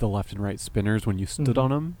the left and right spinners when you stood Mhm. on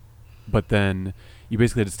them, but then you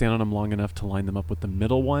basically had to stand on them long enough to line them up with the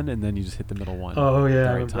middle one, and then you just hit the middle one. Oh at yeah, the I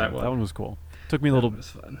right remember that time. one. That one was cool. Took me a That little, was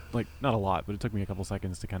fun. like not a lot, but it took me a couple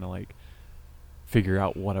seconds to kind of like figure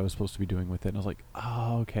out what I was supposed to be doing with it, and I was like,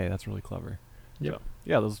 oh, okay, that's really clever. Yep. So,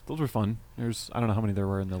 yeah, those were fun. I don't know how many there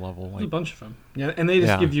were in the level. There's a Like, bunch of them. Yeah, and they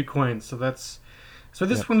just Yeah. give you coins. So this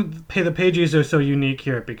Yep. one, the pages are so unique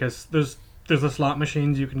here because there's the slot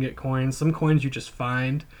machines you can get coins. Some coins you just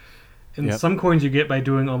find, and Yep. some coins you get by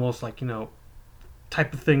doing almost like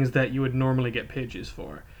type of things that you would normally get pages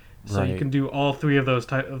for. So you Right. can do all three of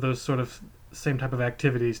those sort of same type of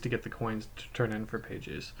activities to get the coins to turn in for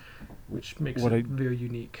pages, which makes What it I- very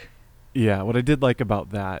unique. Yeah, what I did like about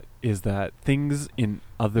that is that things in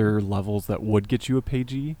other levels that would get you a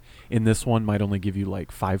pagey, in this one might only give you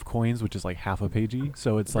like 5 coins, which is like half a pagey.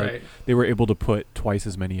 So it's like Right. they were able to put twice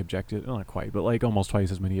as many objectives, not quite, but like almost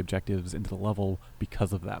twice as many objectives into the level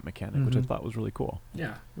because of that mechanic, which I Mhm. thought was really cool.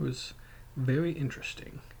 Yeah, it was very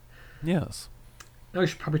interesting. Yes. Now we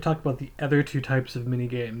should probably talk about the other two types of mini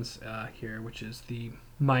games here, which is the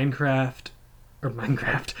Minecart,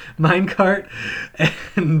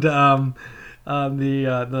 and the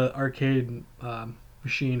arcade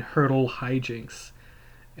machine Hurdle Hijinks.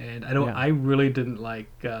 And I really didn't like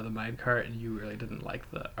the Minecart, and you really didn't like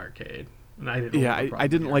the arcade. And I didn't. Yeah, have a problem I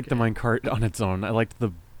with didn't like the arcade. minecart on its own. I liked the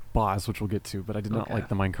boss, which we'll get to, but I did not Okay. like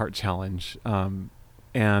the minecart challenge.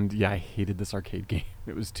 And yeah, I hated this arcade game.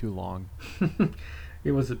 It was too long.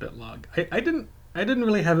 It was a bit long. I didn't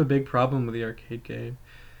really have a big problem with the arcade game.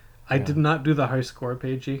 I Yeah. did not do the high score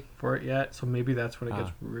pagey for it yet, so maybe that's when it gets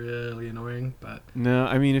Ah. really annoying. But No,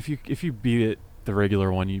 I mean if you beat it the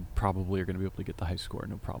regular one, you probably are going to be able to get the high score,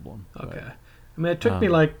 no problem. okay, But, I mean, it took me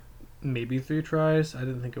um, like maybe 3 tries. I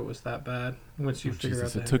didn't think it was that bad once you oh, figure out.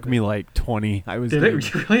 Jesus, The it hang took of me like 20. I was Did getting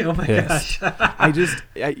it really? Oh my pissed. gosh!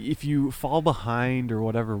 If you fall behind or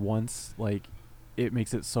whatever once, like it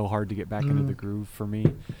makes it so hard to get back into the Mm. groove for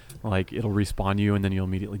me. Like it'll respawn you and then you'll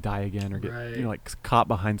immediately die again or get Right. like caught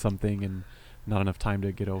behind something and not enough time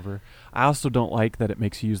to get over. I also don't like that it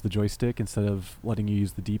makes you use the joystick instead of letting you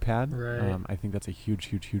use the D-pad. Right. I think that's a huge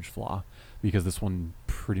flaw because this one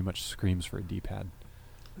pretty much screams for a D-pad.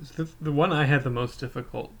 The one I had the most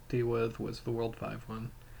difficulty with was the World 5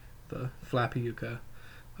 one, the Flappy Yucca.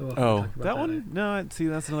 We'll have to Oh, talk about that one? No, see,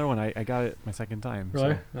 that's another one. I got it my second time.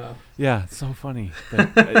 Really? So. Oh. Yeah, it's so funny.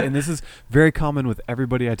 And this is very common with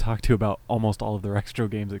everybody I talk to about almost all of their Extro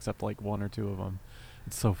games except like one or two of them.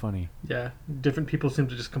 It's so funny. Yeah, different people seem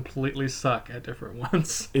to just completely suck at different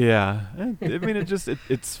ones. Yeah, I mean,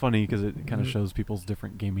 it's funny because it kind of Mhm. shows people's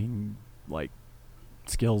different gaming like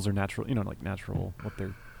skills or natural, like natural what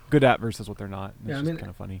they're good at versus what they're not. And Yeah, it's I just mean, kind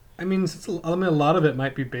of funny. I mean, a lot of it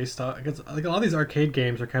might be based on, because like a lot of these arcade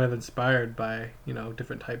games are kind of inspired by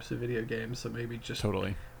different types of video games. So maybe just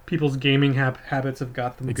Totally. people's gaming habits have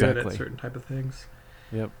got them good Exactly. at certain type of things.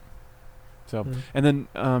 Yep. So, Mm. and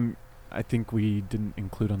then I think we didn't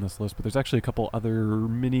include on this list, but there's actually a couple other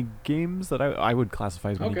mini games that I would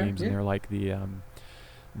classify as mini Okay, games, yeah. and they're like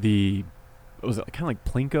the what was it kind of like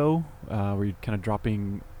Plinko, where you're kind of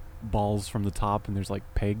dropping balls from the top, and there's like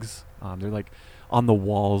pegs. They're like on the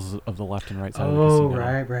walls of the left and right side of the Oh, casino.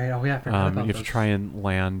 right. Oh, yeah, I forgot about You have those. to try and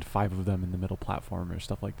land 5 of them in the middle platform or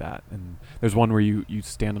stuff like that. And there's one where you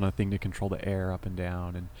stand on a thing to control the air up and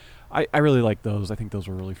down. And I really like those. I think those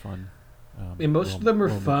were really fun. And most of them were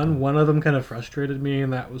well fun. done. One of them kind of frustrated me,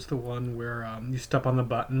 and that was the one where you step on the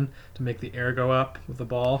button to make the air go up with the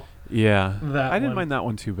ball. Yeah. That I didn't one- mind that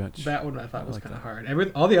one too much. That one I thought I was like kind of that.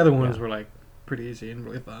 hard. All the other ones Yeah. were like pretty easy and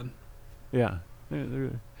really fun. Yeah.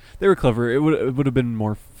 They were clever. It would have been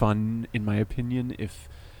more fun, in my opinion, if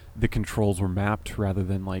the controls were mapped rather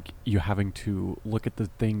than like you having to look at the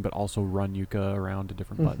thing but also run Yuka around to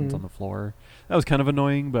different buttons Mhm. on the floor. That was kind of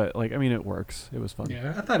annoying, but like I mean it works. It was fun. Yeah,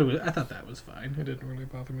 I thought that was fine. It didn't really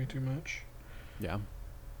bother me too much. Yeah.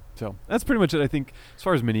 So that's pretty much it. I think as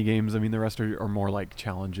far as mini games, I mean the rest are more like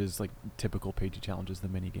challenges, like typical pagey challenges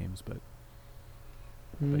than mini games. But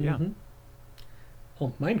yeah. Mhm.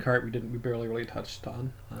 Well, minecart we barely really touched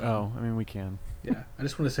on. I mean we can. Yeah, I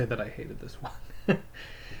just want to say that I hated this one.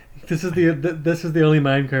 This is the only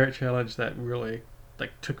minecart challenge that really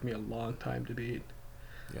like took me a long time to beat.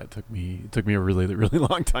 Yeah, it took me a really really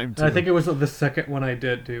long time too. And I think it was the second one I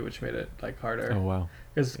did too, which made it like harder. Oh wow.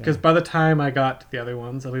 Because Yeah. by the time I got to the other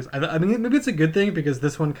ones, at least I mean maybe it's a good thing because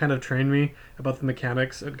this one kind of trained me about the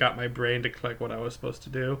mechanics. It got my brain to click what I was supposed to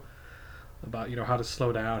do about how to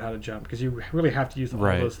slow down, how to jump, because you really have to use all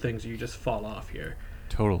Right. those things. Or you just fall off here.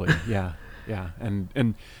 Totally. Yeah. Yeah.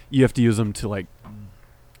 And you have to use them to like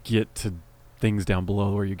get to things down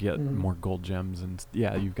below where you get Mhm. more gold gems, and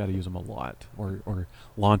yeah, you've got to use them a lot, or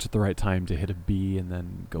launch at the right time to hit a bee and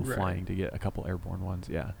then go Right. flying to get a couple airborne ones.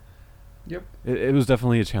 Yeah. Yep. It was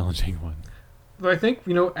definitely a challenging one. But I think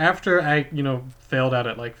after I failed at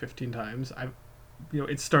it like 15 times,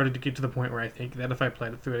 it started to get to the point where I think that if I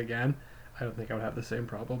played it through it again, I don't think I would have the same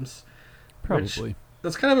problems. Probably.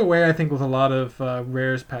 That's kind of a way I think with a lot of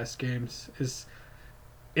Rare's past games is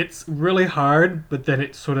it's really hard, but then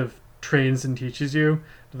it sort of trains and teaches you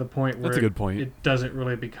to the point where That's a good point. it doesn't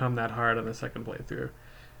really become that hard on the second playthrough.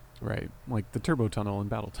 Right. Like the turbo tunnel in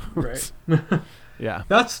Battletoads. Right. Yeah.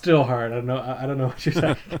 That's still hard. I don't know what you're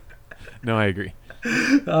saying. No, I agree.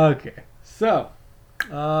 Okay, so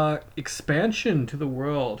expansion to the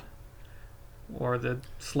world, or the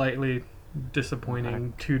slightly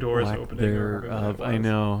disappointing 2 doors Lack opening. Or whatever that thereof. I was.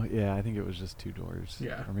 know. Yeah, I think it was just 2 doors.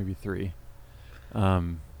 Yeah. Or maybe 3.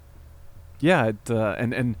 Yeah,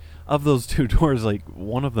 and of those 2 doors, like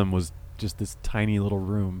one of them was just this tiny little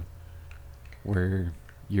room where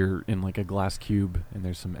you're in like a glass cube and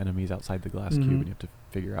there's some enemies outside the glass cube Mhm. and you have to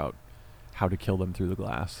figure out how to kill them through the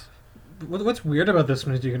glass. What's weird about this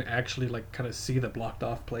one is you can actually like kind of see the blocked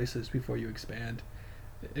off places before you expand.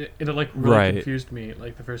 It like really Right. confused me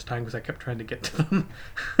like the first time because I kept trying to get to them.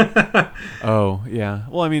 Oh, yeah.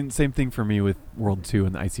 Well, I mean, same thing for me with World 2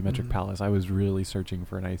 and the Isometric Mhm. Palace. I was really searching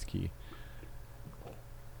for an ice key.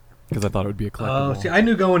 because I thought it would be a collectible. Oh, see, I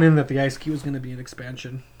knew going in that the Ice Key was going to be an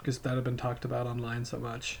expansion because that had been talked about online so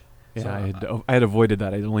much. Yeah, So, I had avoided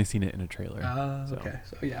that. I'd only seen it in a trailer. So. Okay,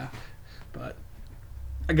 so yeah, but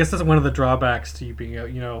I guess that's one of the drawbacks to you being out.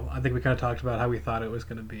 I think we kind of talked about how we thought it was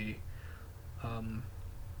going to be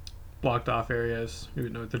blocked off areas.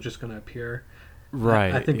 They're just going to appear.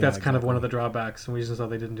 Right. I think yeah, that's kind of exactly. one of the drawbacks and reasons why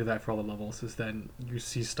they didn't do that for all the levels is then you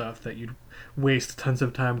see stuff that you'd waste tons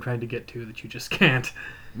of time trying to get to that you just can't.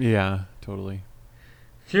 Yeah, totally.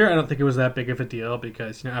 Here, I don't think it was that big of a deal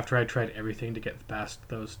because after I tried everything to get past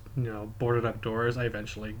those boarded up doors, I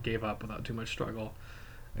eventually gave up without too much struggle.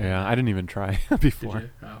 Yeah, I didn't even try Did before. you?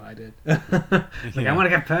 Oh, I did. I want to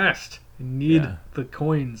get past. I need the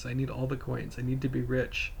coins. I need all the coins. I need to be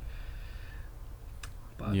rich.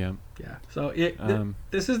 But, Yeah. yeah. So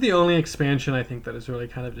this is the only expansion I think that is really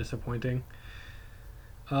kind of disappointing.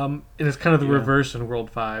 And it's kind of the reverse in World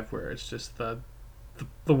 5 where it's just the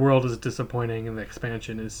world is disappointing and the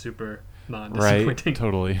expansion is super non-disappointing. Right,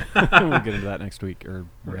 totally. We'll get into that next week or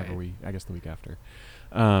whenever I guess the week after.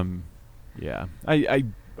 Yeah, I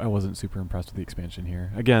wasn't super impressed with the expansion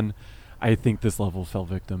here. Again, I think this level fell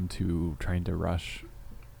victim to trying to rush.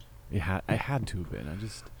 I had to have been.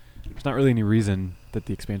 There's not really any reason that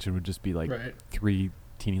the expansion would just be like 3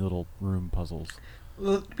 teeny little room puzzles.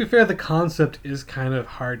 Well, to be fair, the concept is kind of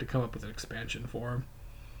hard to come up with an expansion for.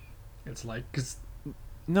 It's like, because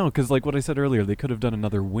like what I said earlier, they could have done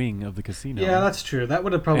another wing of the casino. Yeah, that's true. That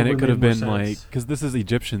would have probably and it could have made been more like, sense. because this is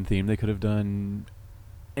Egyptian theme, they could have done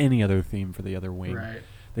any other theme for the other wing. Right.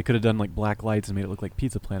 They could have done like black lights and made it look like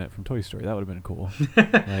Pizza Planet from Toy Story. That would have been cool.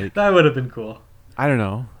 Like, that would have been cool. I don't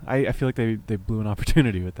know. I feel like they blew an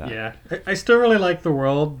opportunity with that. Yeah. I still really like the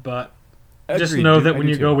world, but just Agreed, know dude, that I when do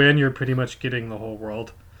you too. go in, you're pretty much getting the whole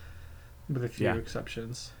world, with a few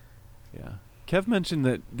exceptions. Yeah. Kev mentioned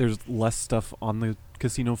that there's less stuff on the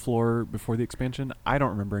casino floor before the expansion. I don't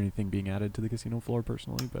remember anything being added to the casino floor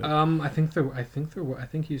personally, but I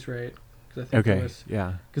think he's right. 'Cause I think okay,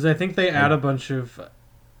 yeah. Because I think they add a bunch of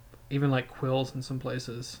even like quills in some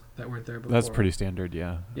places that weren't there before. That's pretty standard,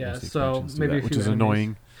 yeah. Yeah, Most so expansions do maybe that, a which few is enemies.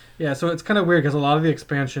 annoying. Yeah, so it's kind of weird because a lot of the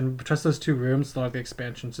expansion, just those 2 rooms, a lot of the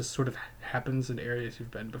expansion just sort of happens in areas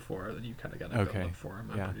you've been before that you kind of got to build up for.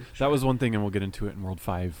 Yeah, that was one thing, and we'll get into it in World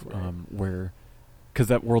 5, where, because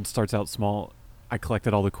that world starts out small, I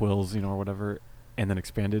collected all the quills, or whatever, and then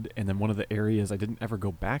expanded, and then one of the areas I didn't ever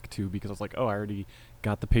go back to because I was like, oh, I already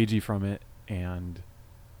got the Pagey from it, and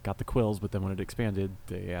got the quills, but then when it expanded,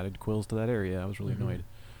 they added quills to that area. I was really annoyed.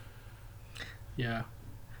 Yeah.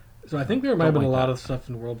 So I think there might have been a lot of stuff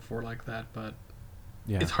in World 4 like that, but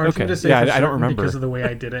it's hard for me to say for I don't remember because of the way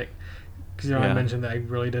I did it. Because I mentioned that I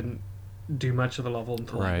really didn't do much of the level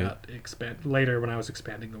until I got later when I was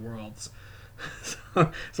expanding the worlds.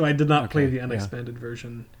 so I did not play the unexpanded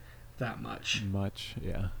version that much.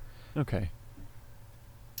 Yeah. Okay.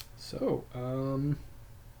 So,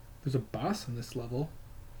 there's a boss in this level.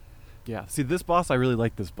 Yeah. See, this boss, I really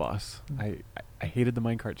like this boss. I hated the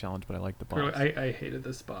minecart challenge, but I like the boss. I hated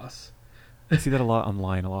this boss. I see that a lot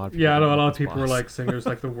online. A lot of people. Yeah, I know a lot of people were like saying it was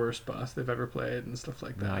like the worst boss they've ever played and stuff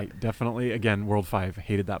like that. I definitely, again, World 5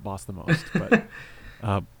 hated that boss the most.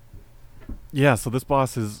 But yeah, so this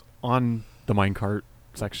boss is on the minecart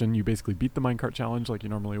section. You basically beat the minecart challenge like you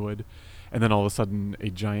normally would, and then all of a sudden a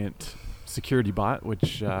giant security bot,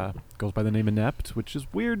 which goes by the name Inept, which is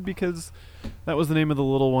weird because that was the name of the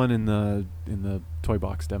little one in the toy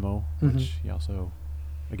box demo, which he also,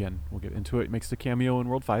 again, we'll get into it, makes a cameo in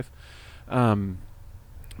World 5.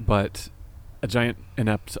 But a giant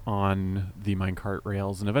Inept on the minecart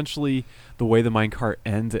rails, and eventually the way the minecart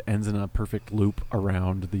ends, it ends in a perfect loop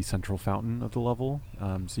around the central fountain of the level.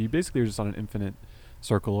 So you basically are just on an infinite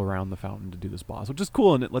circle around the fountain to do this boss, which is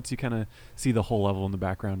cool, and it lets you kind of see the whole level in the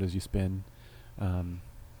background as you spin.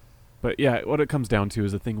 But yeah, what it comes down to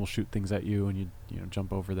is the thing will shoot things at you, and you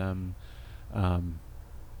jump over them.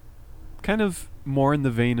 Kind of more in the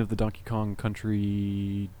vein of the Donkey Kong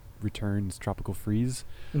Country Returns Tropical Freeze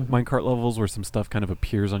minecart levels, where some stuff kind of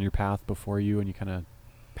appears on your path before you, and you kind of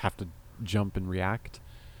have to jump and react.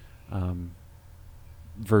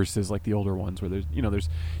 Versus like the older ones where there's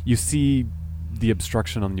you see the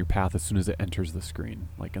obstruction on your path as soon as it enters the screen,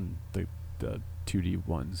 like in the 2D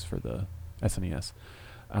ones for the SNES.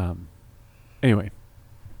 Anyway,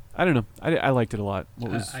 I don't know. I liked it a lot.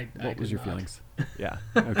 What was your feelings? Yeah.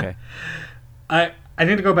 Okay. I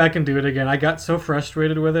need to go back and do it again. I got so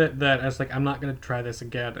frustrated with it that I was like, I'm not going to try this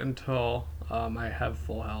again until I have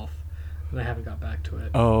full health, and I haven't got back to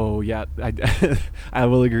it. Oh yeah, I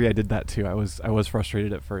will agree. I did that too. I was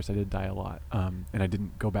frustrated at first. I did die a lot, and I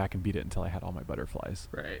didn't go back and beat it until I had all my butterflies.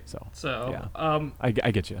 Right. So yeah. I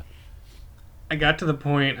get you. I got to the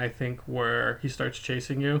point, I think, where he starts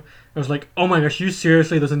chasing you. I was like, oh my gosh, you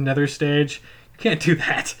seriously? There's another stage? You can't do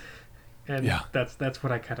that. And Yeah. that's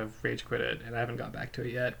what I kind of rage quit it, and I haven't got back to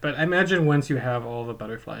it yet. But I imagine once you have all the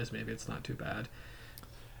butterflies, maybe it's not too bad.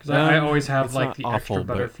 Because I always have it's like not the awful, extra but-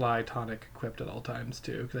 butterfly tonic equipped at all times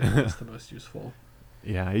too, because I think that's the most useful.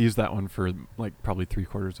 Yeah, I use that one for like probably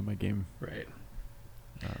 3/4 of my game. Right.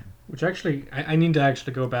 Um, Which actually, I need to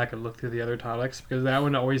actually go back and look through the other tonics, because that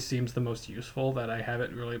one always seems the most useful. That I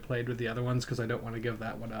haven't really played with the other ones because I don't want to give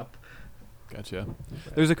that one up. Gotcha.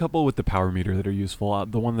 There's a couple with the power meter that are useful.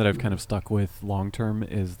 The one that I've kind of stuck with long term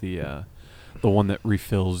is the one that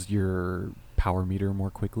refills your power meter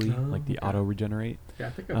more quickly, Oh, like the okay. auto regenerate. Yeah, I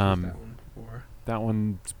think I've used that one before. That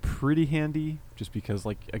one's pretty handy, just because,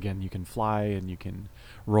 like, again, you can fly and you can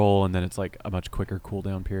roll, and then it's like a much quicker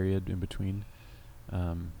cooldown period in between.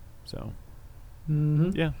 So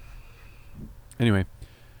Mm-hmm. yeah. Anyway,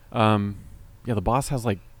 yeah, the boss has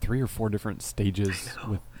like 3 or 4 different stages I know.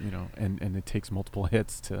 with, and it takes multiple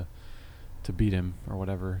hits to beat him or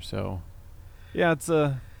whatever. So yeah, it's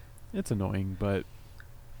annoying, but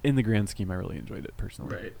in the grand scheme, I really enjoyed it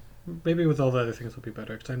personally. Right. Maybe with all the other things will be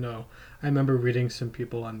better, because I remember reading some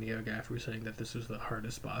people on NeoGAF who were saying that this was the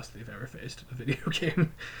hardest boss they've ever faced in a video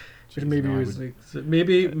game. Which Jeez, maybe no, I was would- like,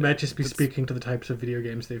 maybe it might just be it's speaking to the types of video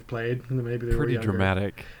games they've played. And maybe they were Pretty younger.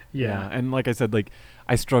 dramatic. Yeah. And like I said, like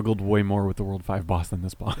I struggled way more with the World 5 boss than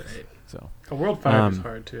this boss. Right. So A World 5 is Um,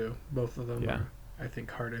 hard too. Both of them yeah. are, I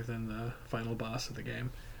think, harder than the final boss of the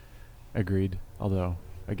game. agreed. Although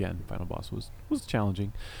again, final boss was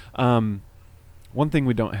challenging. One thing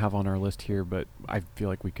we don't have on our list here, but I feel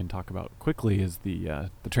like we can talk about quickly, is the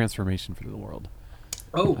transformation for the world.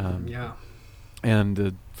 Oh, Um, yeah.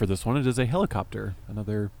 And for this one, it is a helicopter,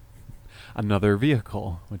 another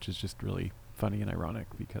vehicle, which is just really funny and ironic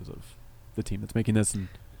because of the team that's making this and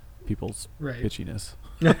people's Right. bitchiness.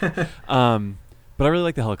 But I really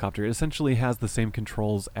like the helicopter. It essentially has the same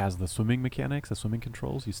controls as the swimming mechanics, the swimming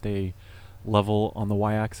controls. You stay level on the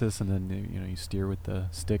y-axis, and then you steer with the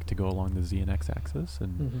stick to go along the z and x-axis,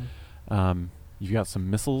 and Mhm. you've got some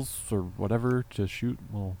missiles or whatever to shoot,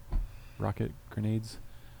 little rocket grenades,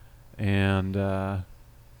 and yeah,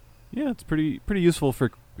 it's pretty useful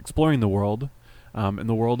for exploring the world. And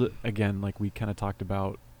the world, again, like we kind of talked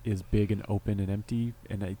about, is big and open and empty,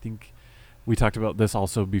 and I think we talked about this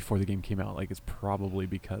also before the game came out. Like, it's probably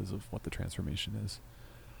because of what the transformation is.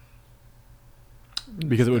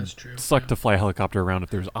 Because it would That's true, suck yeah. to fly a helicopter around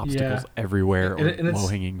if there's obstacles everywhere And or it's-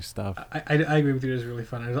 low-hanging stuff. I agree with you. It's really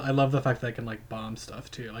fun. I love the fact that I can like bomb stuff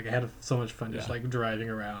too. Like I had so much fun just Yeah. like driving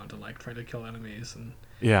around and like trying to kill enemies, and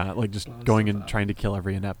Yeah, like just blowing going stuff and up. trying to kill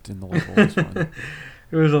every inept in the level is fun.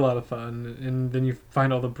 it was a lot of fun. And then you can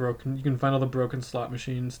find all the broken slot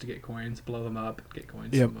machines to get coins, blow them up, get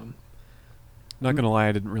coins Yep. from them. Not gonna lie,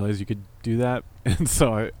 I didn't realize you could do that, and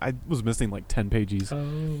so I was missing like 10 pages,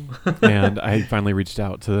 Oh. and I finally reached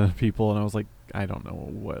out to people, and I was like, I don't know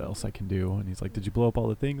what else I can do, and he's like, did you blow up all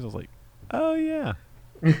the things? I was like, oh yeah.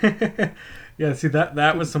 Yeah, see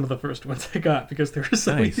that was some of the first ones I got because they were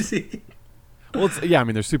so Nice. easy. Well, I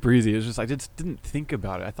mean, they're super easy. It's just I just didn't think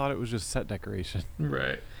about it. I thought it was just set decoration.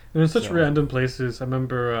 Right. And in such So- random places. I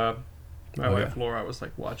remember my Oh, wife yeah. Laura was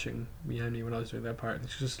like watching me and me when I was doing that part, and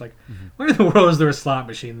she's just like, "Why in the world is there a slot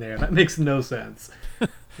machine there? That makes no sense."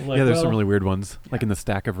 I'm like, Yeah, there's some "Well, really weird ones, like yeah. in the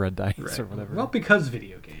stack of red dice right. or whatever. Well, because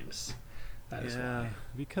video games. That is yeah, why.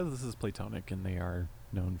 because this is Platonic and they are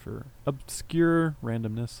known for obscure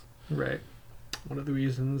randomness. Right. One of the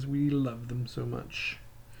reasons we love them so much.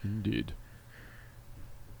 Indeed.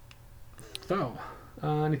 So,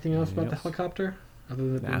 anything else about Anything the else? helicopter other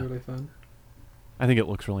than it being Nah. really fun? I think it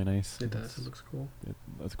looks really nice. It does. It looks cool.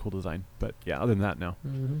 That's a cool design. But yeah, other than that, no.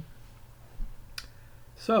 Mm-hmm.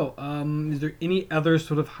 So, is there any other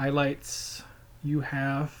sort of highlights you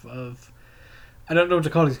have of? I don't know what to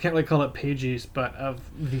call it. You can't really call it pages, but of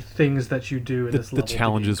the things that you do in this The level. to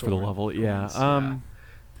challenges gain for the coin- level, yeah. coins,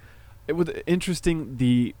 It was interesting.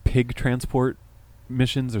 The pig transport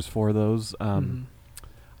missions. There's 4 of those. Mhm.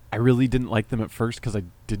 I really didn't like them at first because I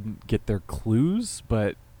didn't get their clues,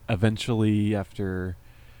 but eventually, after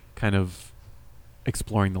kind of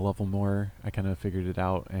exploring the level more, I kind of figured it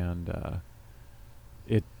out, and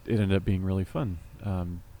it ended up being really fun.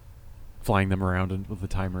 Flying them around with the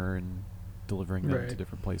timer and delivering them to Right.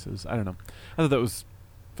 different places. I don't know. I thought that was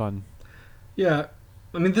fun. Yeah,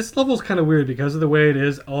 I mean, this level's kind of weird because of the way it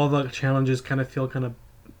is. All the challenges kind of feel kind of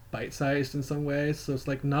bite-sized in some ways, so it's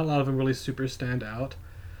like not a lot of them really super stand out.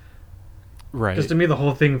 Right. Because to me, the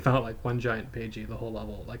whole thing felt like one giant pagey, the whole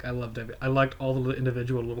level. Like I liked all the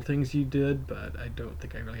individual little things you did, but I don't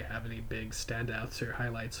think I really have any big standouts or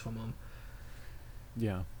highlights from them.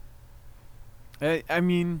 Yeah. I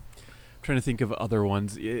mean, I'm trying to think of other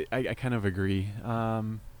ones. I kind of agree.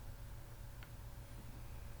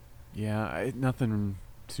 Nothing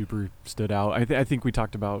super stood out. I think we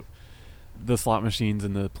talked about the slot machines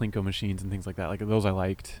and the Plinko machines and things like that. Like those I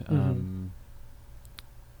liked.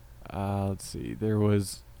 Let's see. There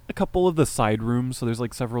was a couple of the side rooms. So there's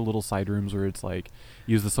like several little side rooms where it's like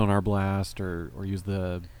use the sonar blast or use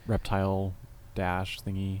the reptile dash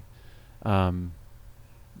thingy.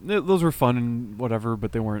 Those were fun and whatever,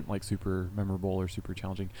 but they weren't like super memorable or super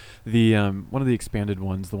challenging. The one of the expanded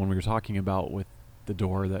ones, the one we were talking about with the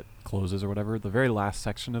door that closes or whatever, the very last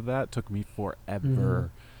section of that took me forever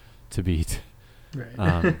to beat.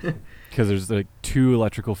 Right. Because there's like 2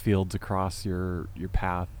 electrical fields across your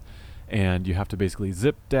path, and you have to basically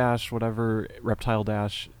zip dash, whatever, reptile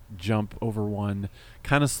dash, jump over one,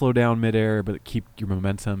 kind of slow down midair, but keep your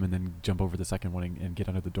momentum, and then jump over the second one and get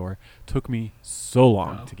under the door. Took me so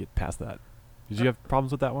long to get past that. Did you have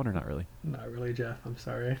problems with that one or not really? Not really, Jeff. I'm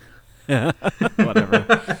sorry.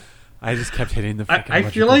 Whatever. I just kept hitting the freaking I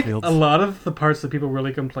feel like fields. a lot of the parts that people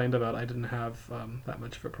really complained about, I didn't have that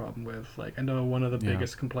much of a problem with. Like, I know one of the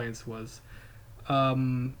biggest complaints was, I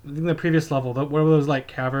think the previous level, one of those like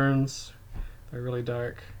caverns, they're really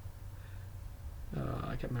dark.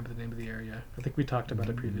 I can't remember the name of the area. I think we talked about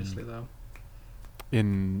it previously, though.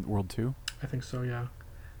 In World 2? I think so, yeah.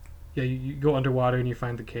 Yeah, you go underwater and you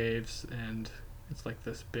find the caves, and it's like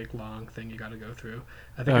this big, long thing you got to go through.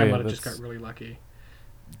 I think I might have just got really lucky.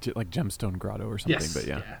 Like Gemstone Grotto or something, yes, but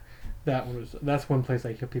yeah. That's one place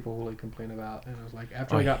I hear people really complain about, and I was like,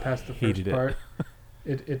 after I got past the first part,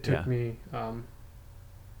 it took me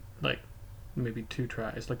like maybe 2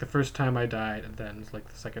 tries. Like the first time I died, and then like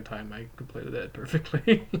the second time I completed it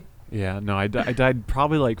perfectly. Yeah, no, I died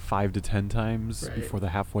probably like 5 to 10 times before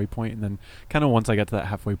the halfway point, and then kind of once I got to that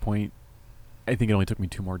halfway point, I think it only took me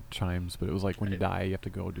 2 more times, but it was like when you die, you have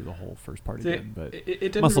to go do the whole first part again. But it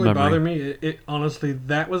didn't really bother me. It honestly,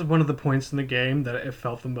 that was one of the points in the game that it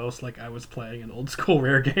felt the most like I was playing an old school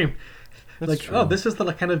Rare game. That's like, true. Oh, this is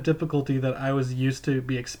the kind of difficulty that I was used to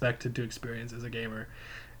be expected to experience as a gamer,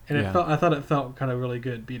 and I thought it felt kind of really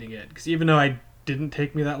good beating it, because even though I didn't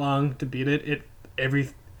take me that long to beat it,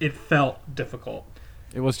 it felt difficult.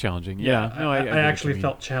 It was challenging. Yeah, no, I actually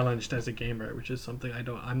felt challenged as a gamer, which is something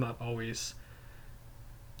I'm not always.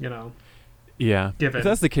 Yeah. Given. If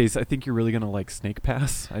that's the case, I think you're really going to like Snake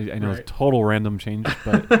Pass. I know it's total random change,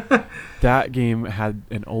 but that game had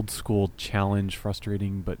an old school challenge,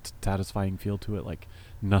 frustrating but satisfying feel to it, like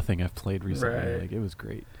nothing I've played recently. Right. Like it was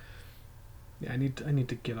great. Yeah, I need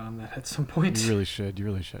to get on that at some point. You really should.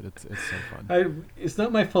 It's so fun. It's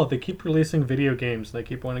not my fault. They keep releasing video games, and I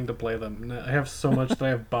keep wanting to play them. And I have so much that I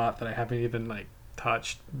have bought that I haven't even like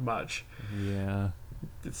touched much. Yeah.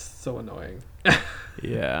 It's so annoying.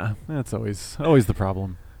 Yeah, that's always the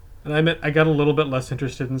problem. And I got a little bit less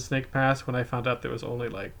interested in Snake Pass when I found out there was only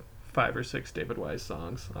like 5 or 6 David Wise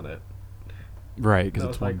songs on it. Right, because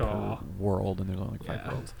it's one per world, and there's only like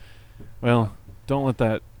 5 worlds. Well, don't let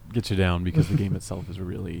that get you down, because the game itself is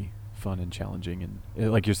really fun and challenging.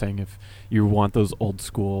 And like you're saying, if you want those old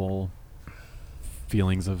school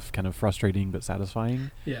feelings of kind of frustrating but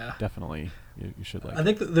satisfying, definitely you should like. I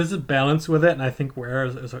think there's a balance with it, and I think Rare,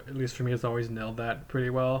 at least for me, has always nailed that pretty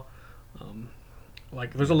well.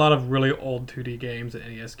 Like there's a lot of really old 2D games and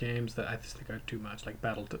NES games that I just think are too much. Like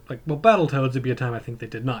Battletoads would be a time I think they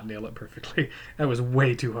did not nail it perfectly. That was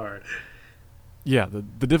way too hard. Yeah,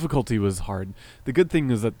 the difficulty was hard. The good thing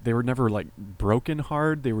is that they were never like broken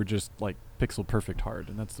hard. They were just like pixel perfect hard,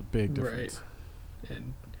 and that's a big difference. Right.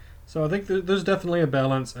 And so I think there's definitely a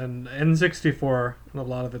balance, and N64 and a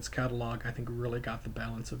lot of its catalog, I think, really got the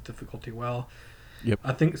balance of difficulty well. Yep.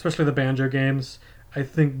 I think especially the Banjo games. I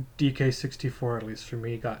think DK64, at least for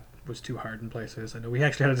me, was too hard in places. I know we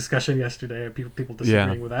actually had a discussion yesterday of people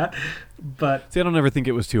disagreeing with that. But see, I don't ever think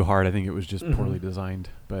it was too hard. I think it was just poorly designed.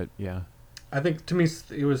 But yeah. I think to me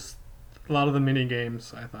it was a lot of the mini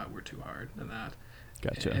games I thought were too hard in that.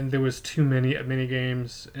 Gotcha. And there was too many mini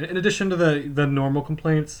games. In addition to the normal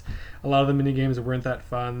complaints, a lot of the mini games weren't that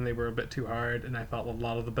fun. They were a bit too hard, and I thought a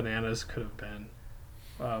lot of the bananas could have been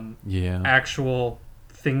actual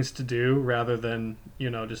things to do rather than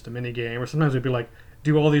just a mini game. Or sometimes it'd be like,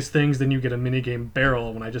 do all these things, then you get a mini game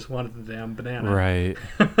barrel when I just wanted the damn banana. Right.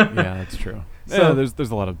 Yeah, that's true. So there's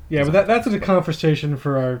a lot of but that's a conversation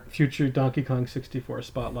for our future Donkey Kong 64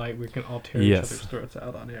 spotlight. We can all tear each other's throats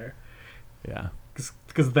out on air. Yeah.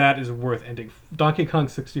 Because that is worth ending. Donkey Kong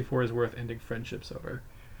 64 is worth ending friendships over.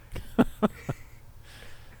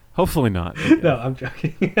 Hopefully not. No, I'm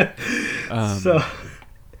joking.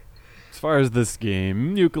 far as this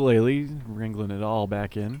game, ukulele, wrangling it all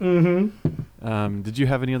back in. Mm-hmm. Did you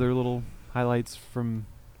have any other little highlights from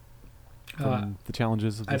the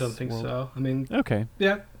challenges of this I don't think world? so. I mean, Okay.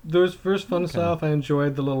 yeah, there's fun Okay. stuff. I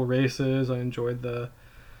enjoyed the little races. I enjoyed the.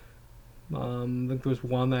 I think there was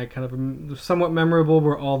one that kind of was somewhat memorable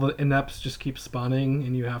where all the inepts just keep spawning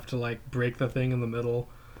and you have to like break the thing in the middle.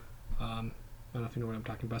 I don't know if you know what I'm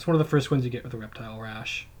talking about. It's one of the first ones you get with the reptile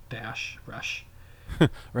rush.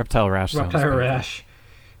 Reptile rash. sounds Reptile painful. rash.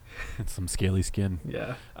 It's some scaly skin.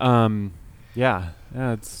 Yeah. Yeah,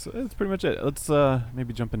 it's pretty much it. Let's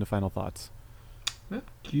maybe jump into final thoughts. Yeah.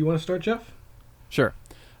 Do you want to start, Jeff? Sure.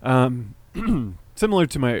 Similar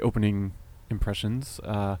to my opening impressions,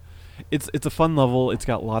 it's a fun level. It's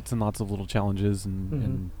got lots and lots of little challenges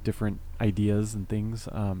and different ideas and things.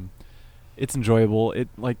 It's enjoyable. It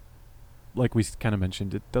like we kind of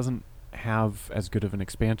mentioned, it doesn't have as good of an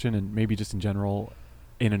expansion, and maybe just in general,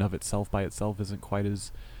 in and of itself by itself isn't quite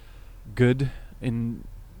as good. I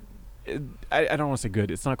don't want to say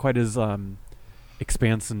good. It's not quite as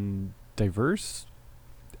expansive and diverse.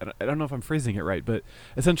 I don't know if I'm phrasing it right, but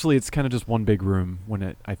essentially it's kind of just one big room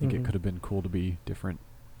when I think it could have been cool to be different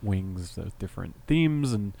wings with different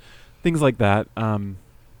themes and things like that.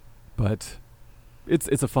 But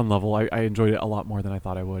it's a fun level. I enjoyed it a lot more than I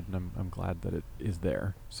thought I would, and I'm glad that it is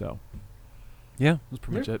there. So yeah, that's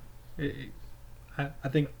pretty much it. I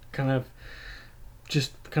think kind of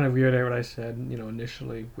reiterate what I said,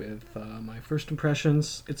 initially with my first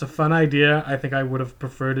impressions. It's a fun idea. I think I would have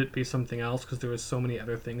preferred it be something else because there was so many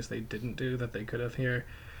other things they didn't do that they could have here.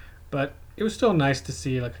 But it was still nice to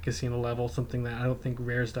see like a casino level, something that I don't think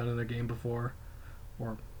Rare's done in their game before.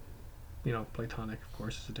 Or, Playtonic, of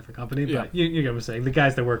course, is a different company. Yeah. But you get what I'm saying. The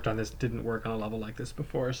guys that worked on this didn't work on a level like this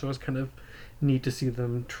before, so it was kind of neat to see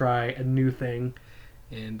them try a new thing.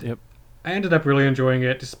 And Yep. I ended up really enjoying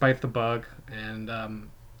it despite the bug, and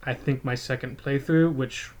I think my second playthrough,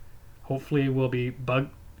 which hopefully will be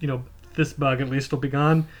this bug at least will be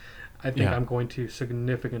gone, I think Yeah. I'm going to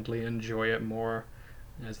significantly enjoy it more,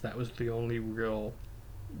 as that was the only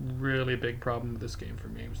really big problem with this game for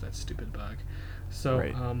me, was that stupid bug. So,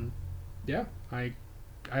 Right. Yeah, I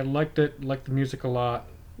liked it, liked the music a lot,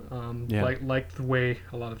 Yeah. liked the way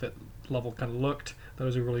a lot of the level kind of looked. That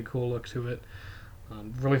was a really cool look to it.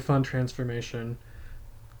 Really fun transformation.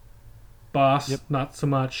 Boss, Yep. not so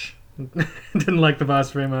much. Didn't like the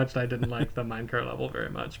boss very much. I didn't like the minecart level very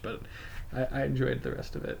much, but I enjoyed the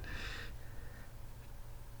rest of it.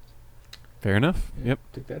 Fair enough. Yep.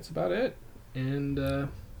 I think that's about it. And out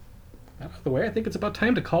of the way, I think it's about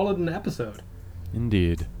time to call it an episode.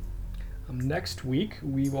 Indeed. Next week,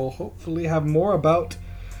 we will hopefully have more about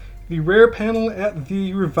the Rare panel at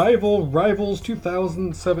the Revival Rivals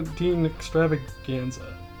 2017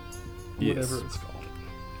 Extravaganza. Yes. Whatever it's called.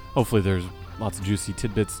 Hopefully there's lots of juicy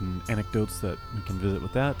tidbits and anecdotes that we can visit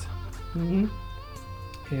with that. Mm-hmm.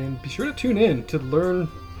 And be sure to tune in to learn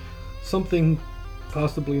something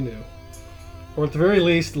possibly new. Or at the very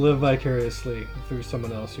least, live vicariously through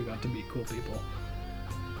someone else who got to meet cool people.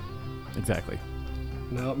 Exactly.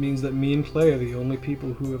 Now it means that me and Clay are the only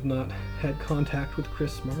people who have not had contact with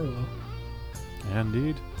Chris Marlowe.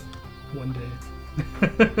 Indeed. One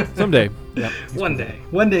day. Someday. Yep. One day.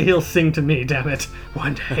 One day he'll sing to me, damn it.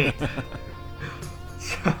 One day.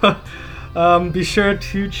 So, be sure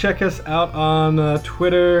to check us out on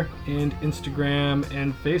Twitter and Instagram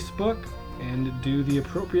and Facebook, and do the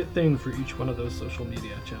appropriate thing for each one of those social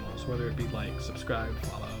media channels, whether it be like, subscribe,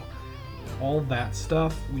 follow, all that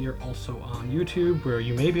stuff. We are also on YouTube, where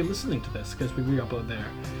you may be listening to this, because we re-upload there.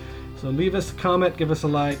 So leave us a comment, give us a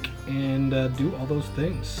like, and do all those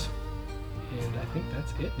things. And I think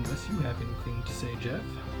that's it, unless you have anything to say,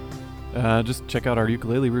 Jeff. Just check out our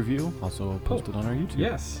ukulele review, also posted on our YouTube.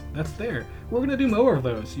 Yes, that's there. We're gonna do more of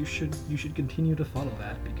those. You should continue to follow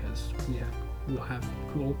that, because we'll have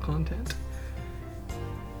cool content.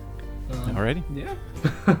 Alrighty.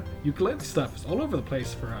 Yeah. Ukulele stuff is all over the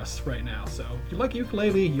place for us right now. So if you like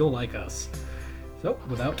ukulele, you'll like us. So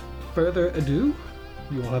without further ado,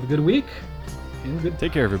 you all have a good week and good.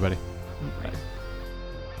 Take care, everybody. Bye.